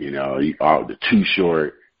 the Too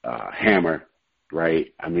Short, Hammer,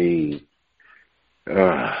 right? I mean,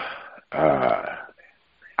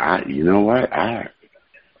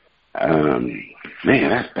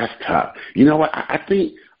 man, that's tough. You know what? I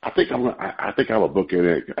think I will book in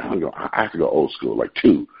it. I have to go old school, like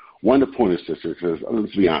 2. One, the Pointer Sisters, because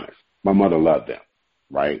let's be honest, my mother loved them,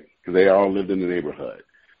 right? Because they all lived in the neighborhood.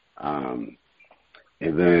 And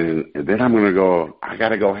then I'm gonna go. I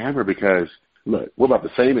gotta go Hammer, because look, we're about the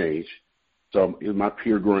same age. So he's my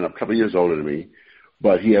peer growing up, a couple of years older than me,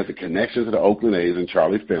 but he has a connection to the Oakland A's and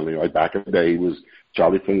Charlie Finley. Like back in the day, he was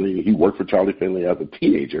Charlie Finley. He worked for Charlie Finley as a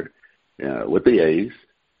teenager with the A's.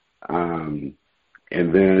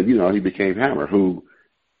 And then, he became Hammer, who,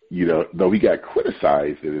 though he got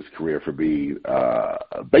criticized in his career for being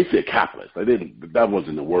basically a capitalist. That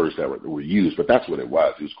wasn't the words that were used, but that's what it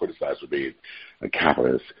was. He was criticized for being a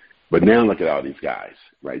capitalist. But now look at all these guys,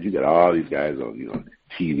 right? You got all these guys on,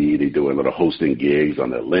 TV. They doing little hosting gigs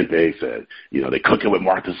on the Olympics, and, they cooking with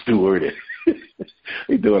Martha Stewart. And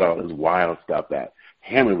they doing all this wild stuff that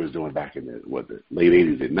Hammer was doing back in the late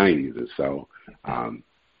 80s and 90s. And so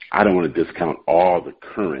I don't want to discount all the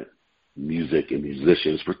current music and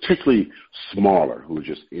musicians, particularly smaller, who are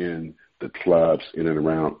just in the clubs in and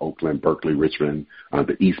around Oakland, Berkeley, Richmond,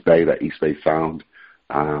 the East Bay, that East Bay sound.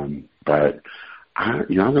 But I'm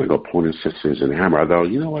going to go Pointer Sisters and Hammer. Although,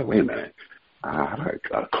 you know what? Wait a minute.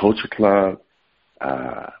 Culture Club,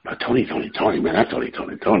 Tony, man, that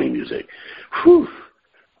Tony music. Whew.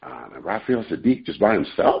 Raphael Sadiq just by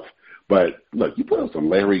himself. But look, you put on some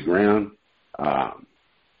Larry Graham,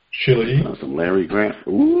 Chili, some Larry Graham.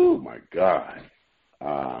 Ooh, my God.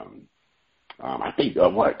 I think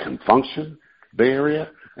Confunction, Bay Area,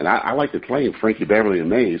 and I like to claim Frankie Beverly and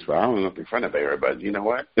Maze, but I don't know if they're from the Bay Area. But you know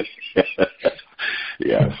what?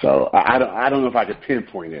 Yeah. So I don't know if I could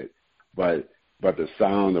pinpoint it, but the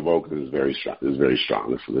sound of Oakland is very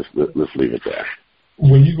strong. Let's leave it there.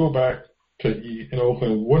 When you go back to eat in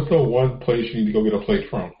Oakland, what's the one place you need to go get a plate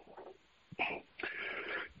from?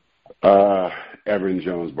 Evan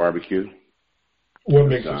Jones Barbecue. What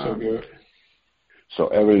makes it so good? So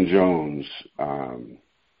Evan Jones,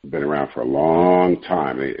 been around for a long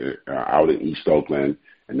time. They out in East Oakland,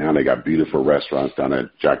 and now they got beautiful restaurants down at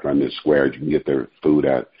Jack London Square. You can get their food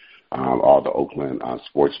at all the Oakland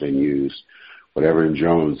sports venues. What Evan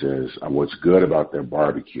Jones is, what's good about their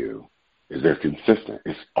barbecue is they're consistent.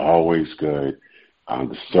 It's always good.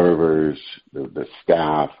 The servers, the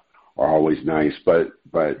staff are always nice, but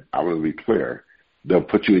I want to be clear. They'll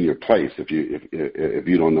put you in your place if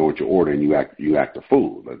you don't know what you're ordering. You act the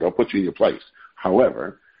fool. They'll put you in your place.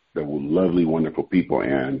 However, they're lovely, wonderful people,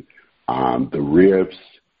 and the ribs.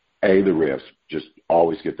 The ribs. Just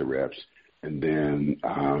always get the ribs, and then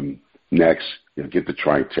next get the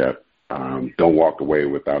tri-tip. Don't walk away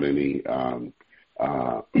without any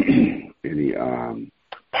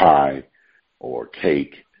pie or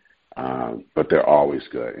cake, but they're always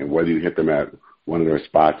good. And whether you hit them at one of their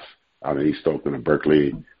spots out in East Oakland or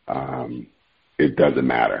Berkeley, it doesn't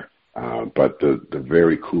matter. But the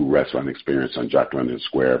very cool restaurant experience on Jack London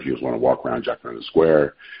Square, if you just want to walk around Jack London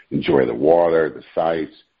Square, enjoy the water, the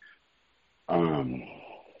sights, and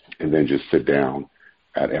then just sit down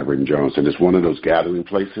at Evan Jones. And it's one of those gathering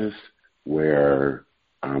places where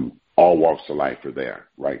all walks of life are there,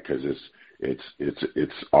 right? Because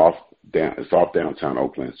it's off downtown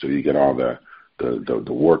Oakland, so you get all the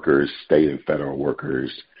workers, state and federal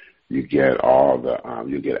workers. You get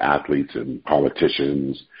you get athletes and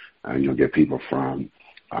politicians, and you'll get people from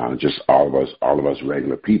just all of us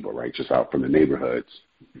regular people, right? Just out from the neighborhoods,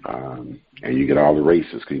 and you get all the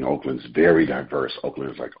races. Because Oakland's very diverse.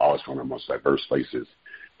 Oakland is like always one of the most diverse places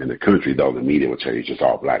in the country, though the media will tell you it's just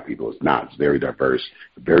all black people. It's not. It's very diverse,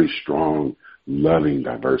 very strong, loving,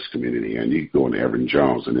 diverse community. And you go into Evan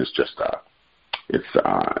Jones, and it's just it's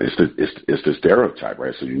the stereotype,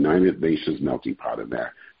 right? It's a United Nations melting pot in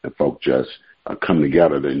there. And folk just come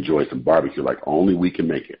together to enjoy some barbecue like only we can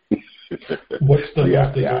make it. What's the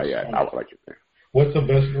best dessert spot? I would like it there. What is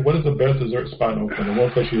the best dessert spot in Oakland? The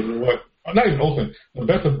one place not even Oakland, the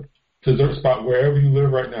best dessert spot wherever you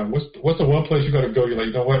live right now. What's the one place you got to go? You're like,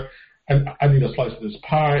 you know what? I need a slice of this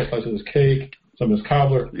pie, a slice of this cake, some of this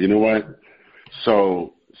cobbler. You know what?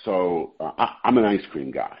 So I'm an ice cream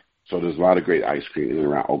guy. So there's a lot of great ice cream in and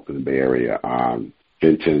around Oakland and Bay Area.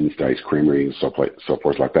 Vinton's, the Ice Creamery, and so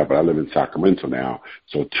forth like that. But I live in Sacramento now,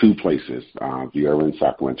 so two places. If you're ever in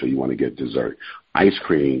Sacramento, you want to get dessert. Ice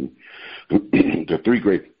cream, there are three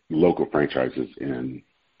great local franchises in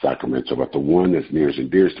Sacramento, but the one that's nearest and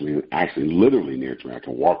dearest to me, actually literally near to me, I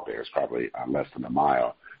can walk there, it's probably less than a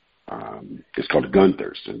mile. It's called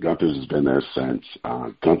Gunther's, and Gunther's has been there since,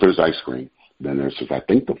 Gunther's Ice Cream, been there since I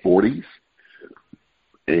think the 40s.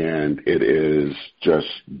 And it is just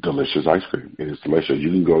delicious ice cream. It is delicious.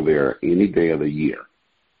 You can go there any day of the year.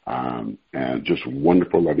 And just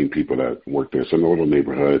wonderful, loving people that work there. It's a little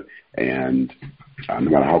neighborhood. And no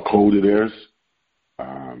matter how cold it is,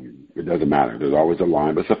 it doesn't matter. There's always a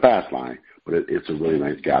line, but it's a fast line. But it's a really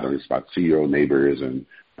nice gathering spot. See your old neighbors and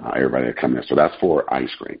everybody that come there. So that's for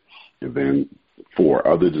ice cream. And then for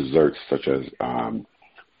other desserts such as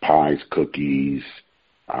pies, cookies,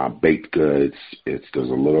 baked goods. There's a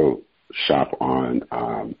little shop on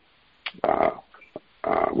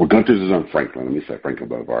Gunther's is on Franklin. Let me say Franklin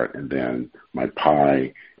Boulevard, and then my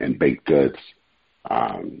pie and baked goods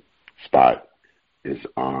spot is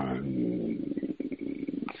on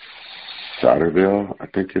Sauterville, I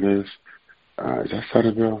think it is. Is that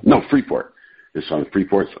Sauterville? No, Freeport. It's on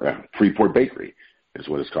Freeport Bakery is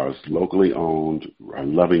what it's called. It's locally owned,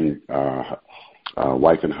 loving.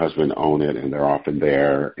 Wife and husband own it, and they're often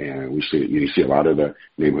there. And you see a lot of the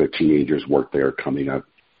neighborhood teenagers work there coming up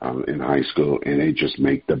in high school, and they just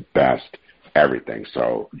make the best everything.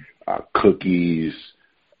 So cookies,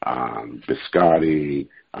 biscotti,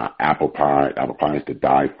 apple pie is to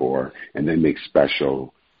die for, and then make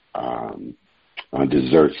special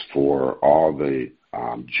desserts for all the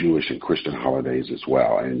Jewish and Christian holidays as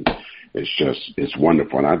well. And it's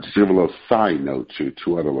wonderful. And I'll just give a little side note to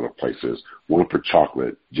two other little places. One for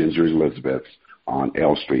chocolate, Ginger Elizabeth's on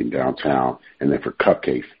L Street in downtown, and then for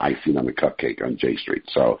cupcakes, Icing on the Cupcake on J Street.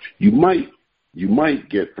 So you might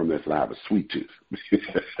get from this that I have a sweet tooth,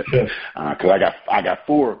 because I got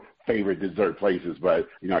 4 favorite dessert places, but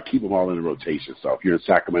I keep them all in the rotation. So if you're in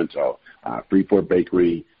Sacramento, Freeport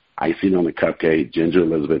Bakery, Icing on the Cupcake, Ginger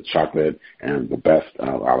Elizabeth chocolate, and the best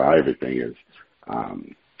out of everything is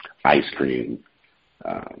ice cream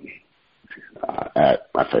at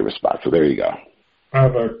my favorite spot. So there you go. I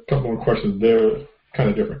have a couple more questions. They're kind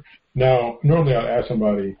of different. Now, normally I'd ask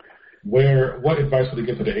somebody what advice would they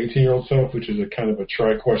give to the 18-year-old self, which is a kind of a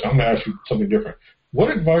trite question. I'm going to ask you something different. What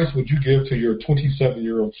advice would you give to your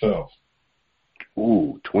 27-year-old self?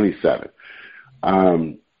 Ooh, 27.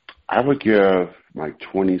 I would give my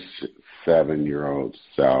 27-year-old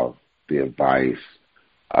self the advice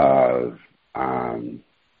of, I'm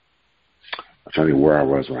trying to think where I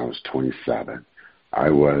was when I was 27. I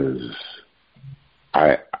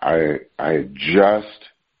had just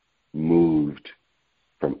moved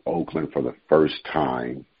from Oakland for the first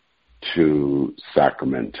time to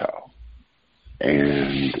Sacramento.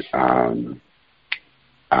 And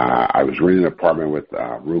I was renting an apartment with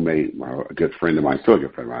a roommate, a good friend of mine, still a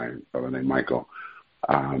good friend of mine, a fellow named Michael.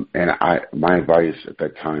 And my advice at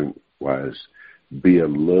that time was be a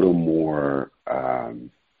little more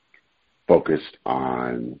focused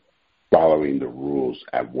on following the rules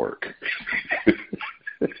at work.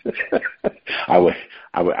 I was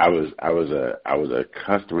a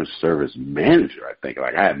customer service manager, I think.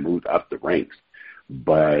 Like I had moved up the ranks,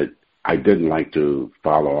 but I didn't like to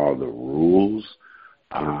follow all the rules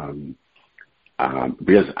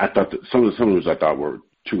because I thought that some of the rules I thought were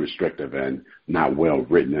too restrictive and not well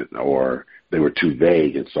written, or they were too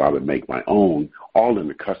vague, and so I would make my own, all in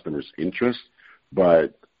the customer's interest.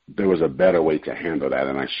 But there was a better way to handle that,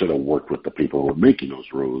 and I should have worked with the people who were making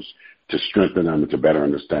those rules to strengthen them and to better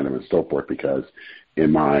understand them and so forth, because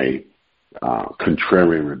in my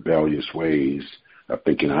contrarian, rebellious ways of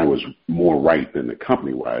thinking I was more right than the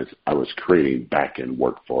company was, I was creating back-end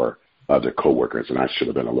work for other coworkers, and I should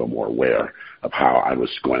have been a little more aware of how I was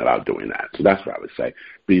going about doing that. So that's what I would say.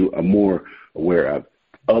 Be more aware of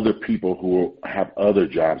other people who have other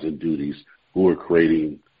jobs and duties who are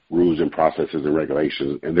creating rules and processes and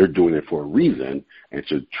regulations, and they're doing it for a reason, and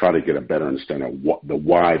to try to get a better understanding of the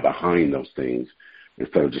why behind those things,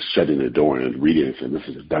 instead of just shutting the door and reading it and saying, this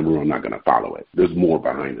is a dumb rule, I'm not going to follow it. There's more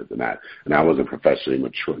behind it than that. And I wasn't professionally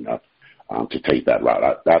mature enough to take that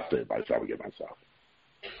route. That's the advice I would give myself.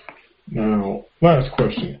 Now, last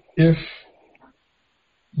question. If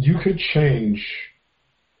you could change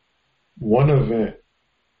one event,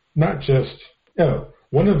 not just,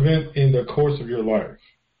 one event in the course of your life,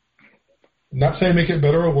 not saying make it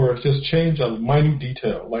better or worse, just change a minute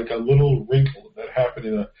detail, like a little wrinkle that happened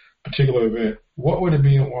in a particular event, what would it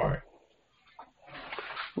be and why?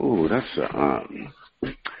 Ooh, that's so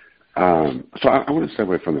I want to stay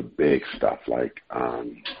away from the big stuff, like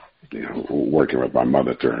working with my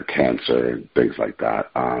mother through her cancer and things like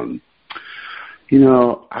that. I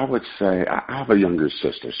would say I have a younger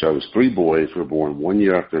sister. So it was 3 boys who were born 1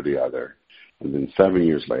 year after the other, and then 7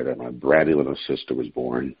 years later, my bratty little sister was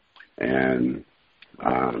born. And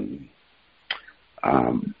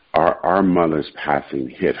our mother's passing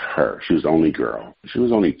hit her. She was the only girl. She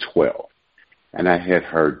was only 12. And that hit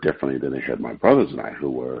her differently than it hit my brothers and I, who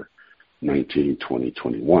were 19, 20,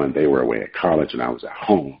 21. They were away at college, and I was at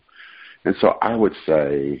home. And so I would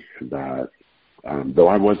say that though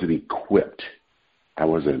I wasn't equipped, I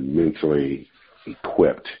wasn't mentally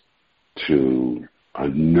equipped to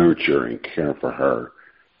nurture and care for her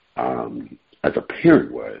as a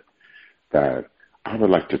parent would, that I would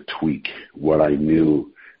like to tweak what I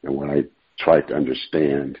knew and what I tried to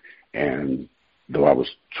understand. And though I was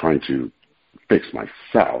trying to fix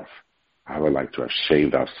myself, I would like to have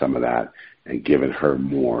shaved off some of that and given her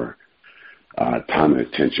more time and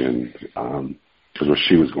attention, because what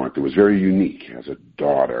she was going through was very unique as a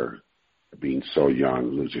daughter, being so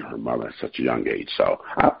young, losing her mother at such a young age. So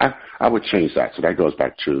I would change that. So that goes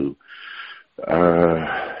back to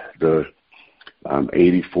the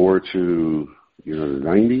 84 to the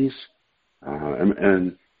 90s,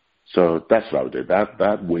 and so that's what I would do.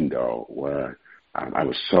 That window where I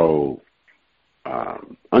was so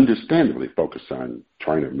understandably focused on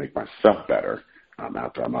trying to make myself better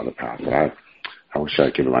after my mother passed. But I wish I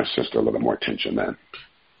had given my sister a little more attention then.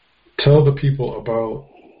 Tell the people about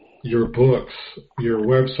your books, your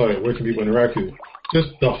website. Where can people interact with you? Just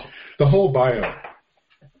the whole bio.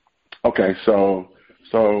 Okay, so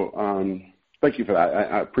thank you for that.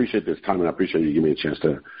 I appreciate this time, and I appreciate you giving me a chance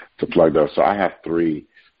to plug those. So I have 3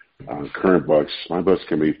 current books. My books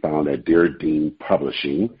can be found at Dear Dean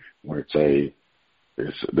Publishing, where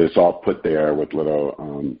it's all put there with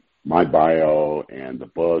little my bio and the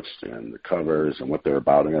books and the covers and what they're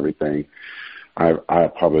about and everything. I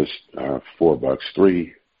have published 4 books,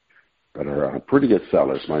 3 that are pretty good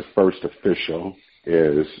sellers. My first official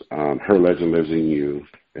is Her Legend Lives in You.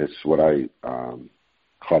 It's what I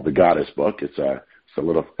call the Goddess book. It's a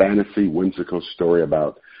little fantasy, whimsical story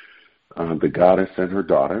about the goddess and her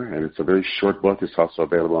daughter, and it's a very short book. It's also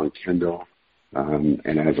available on Kindle and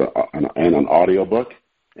as an audio book,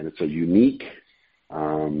 and it's a unique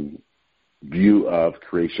view of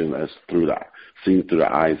creation as seen through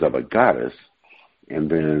the eyes of a goddess, and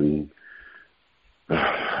then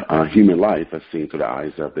human life as seen through the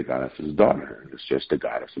eyes of the goddess's daughter. It's just the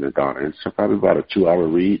goddess and the daughter. It's probably about a 2-hour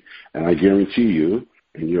read, and I guarantee you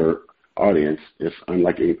and your audience it's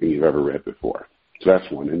unlike anything you've ever read before. So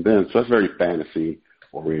that's one. And then, so that's a very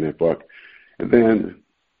fantasy-oriented book. And then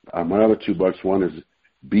my other 2 books, one is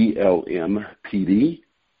BLM PD,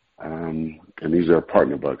 and these are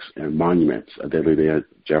partner books, and Monuments, A Deadly Day at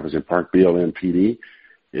Jefferson Park. BLM PD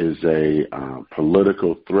is a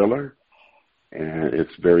political thriller, and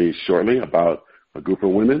it's very shortly about a group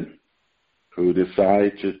of women who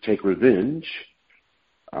decide to take revenge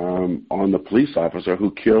on the police officer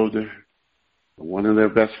who killed one of their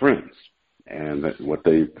best friends. And what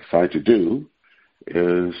they decide to do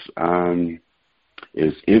is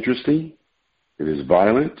interesting. It is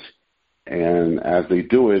violent. And as they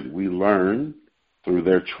do it, we learn through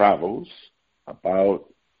their travels about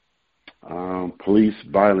police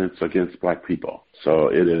violence against black people. So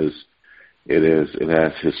it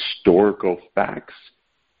has historical facts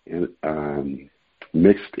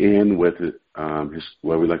mixed in with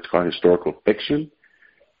what we like to call historical fiction,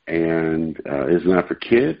 and it's not for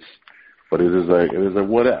kids, but it is a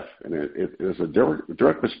what if, and it is a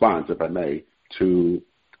direct response, if I may, to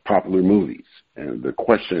popular movies. And the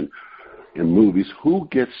question in movies, who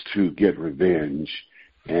gets to get revenge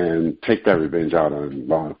and take that revenge out on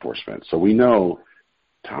law enforcement? So we know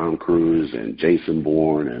Tom Cruise and Jason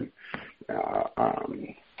Bourne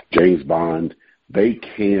and James Bond, they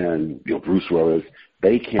can, Bruce Willis,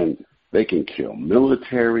 they can kill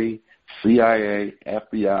military, CIA,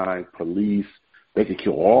 FBI, police. They can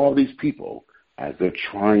kill all these people as they're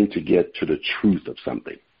trying to get to the truth of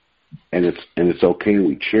something. And it's okay,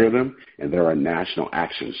 we cheer them, and there are national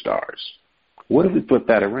action stars. What if we put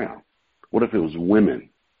that around? What if it was women,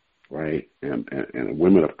 right, and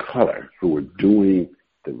women of color who were doing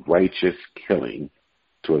the righteous killing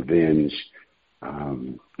to avenge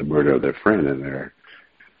the murder of their friend and their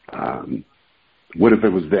what if it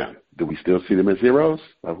was them? Do we still see them as heroes?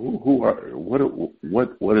 What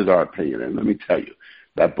is our opinion? And let me tell you,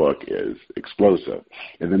 that book is explosive.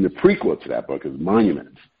 And then the prequel to that book is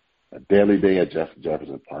Monuments, A Deadly Day at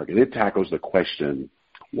Jefferson Park. And it tackles the question,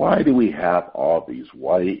 why do we have all these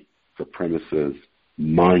white supremacist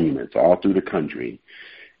monuments all through the country?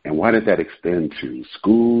 And why did that extend to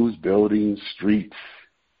schools, buildings, streets,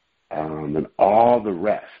 and all the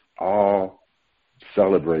rest, all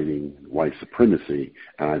celebrating white supremacy?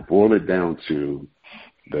 And I boil it down to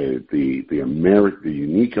the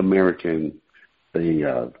unique American thing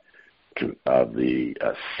of the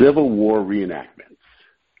Civil War reenactments,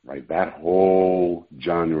 right? That whole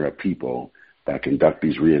genre of people that conduct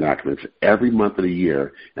these reenactments every month of the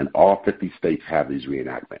year, and all 50 states have these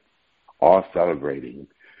reenactments, all celebrating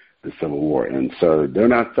the Civil War. And so they're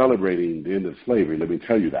not celebrating the end of slavery, let me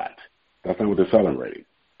tell you that. That's not what they're celebrating.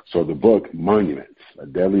 So the book, Monuments, A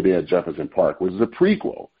Deadly Day at Jefferson Park, which is a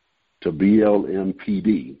prequel to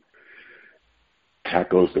BLMPD,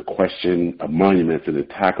 tackles the question of monuments, and it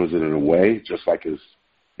tackles it in a way, just like its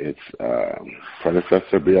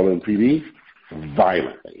predecessor, BLMPD,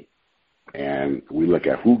 violently. And we look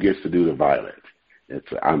at who gets to do the violence.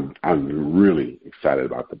 I'm really excited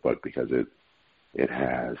about the book because it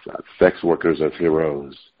has sex workers as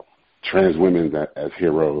heroes, trans women as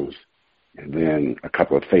heroes, and then a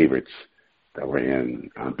couple of favorites that were in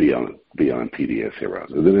Beyond PD as heroes.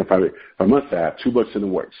 And then if I must have 2 books in the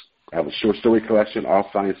works. I have a short story collection, all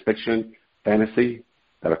science fiction, fantasy,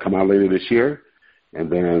 that'll come out later this year. And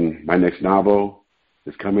then my next novel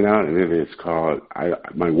is coming out, and it is called,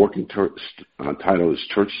 my working title is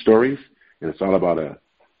Church Stories, and it's all about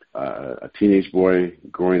a teenage boy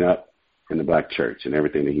growing up in the black church and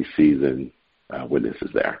everything that he sees and witnesses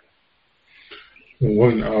there.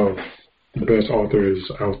 One of the best authors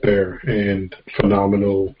out there and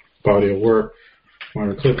phenomenal body of work,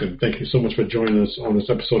 Myron Clifton. Thank you so much for joining us on this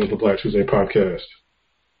episode of the Black Tuesday podcast.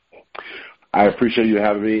 I appreciate you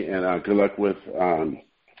having me, and good luck with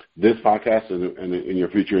this podcast and in your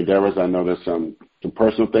future endeavors. I know there's some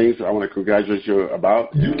personal things I want to congratulate you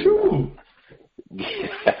about. You too.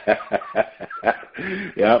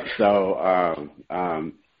 Yep. So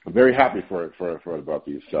I'm very happy for the both of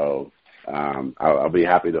you. So I'll be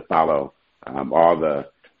happy to follow all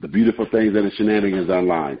the beautiful things and the shenanigans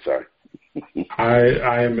online. Sorry.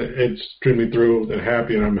 I am extremely thrilled and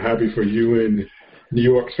happy, and I'm happy for you and New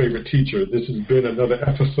York's favorite teacher. This has been another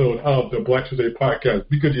episode of the Black Tuesday podcast.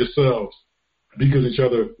 Be good to yourselves. Be good to each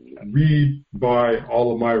other. Read, buy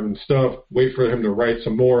all of Myron's stuff. Wait for him to write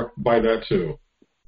some more. Buy that too.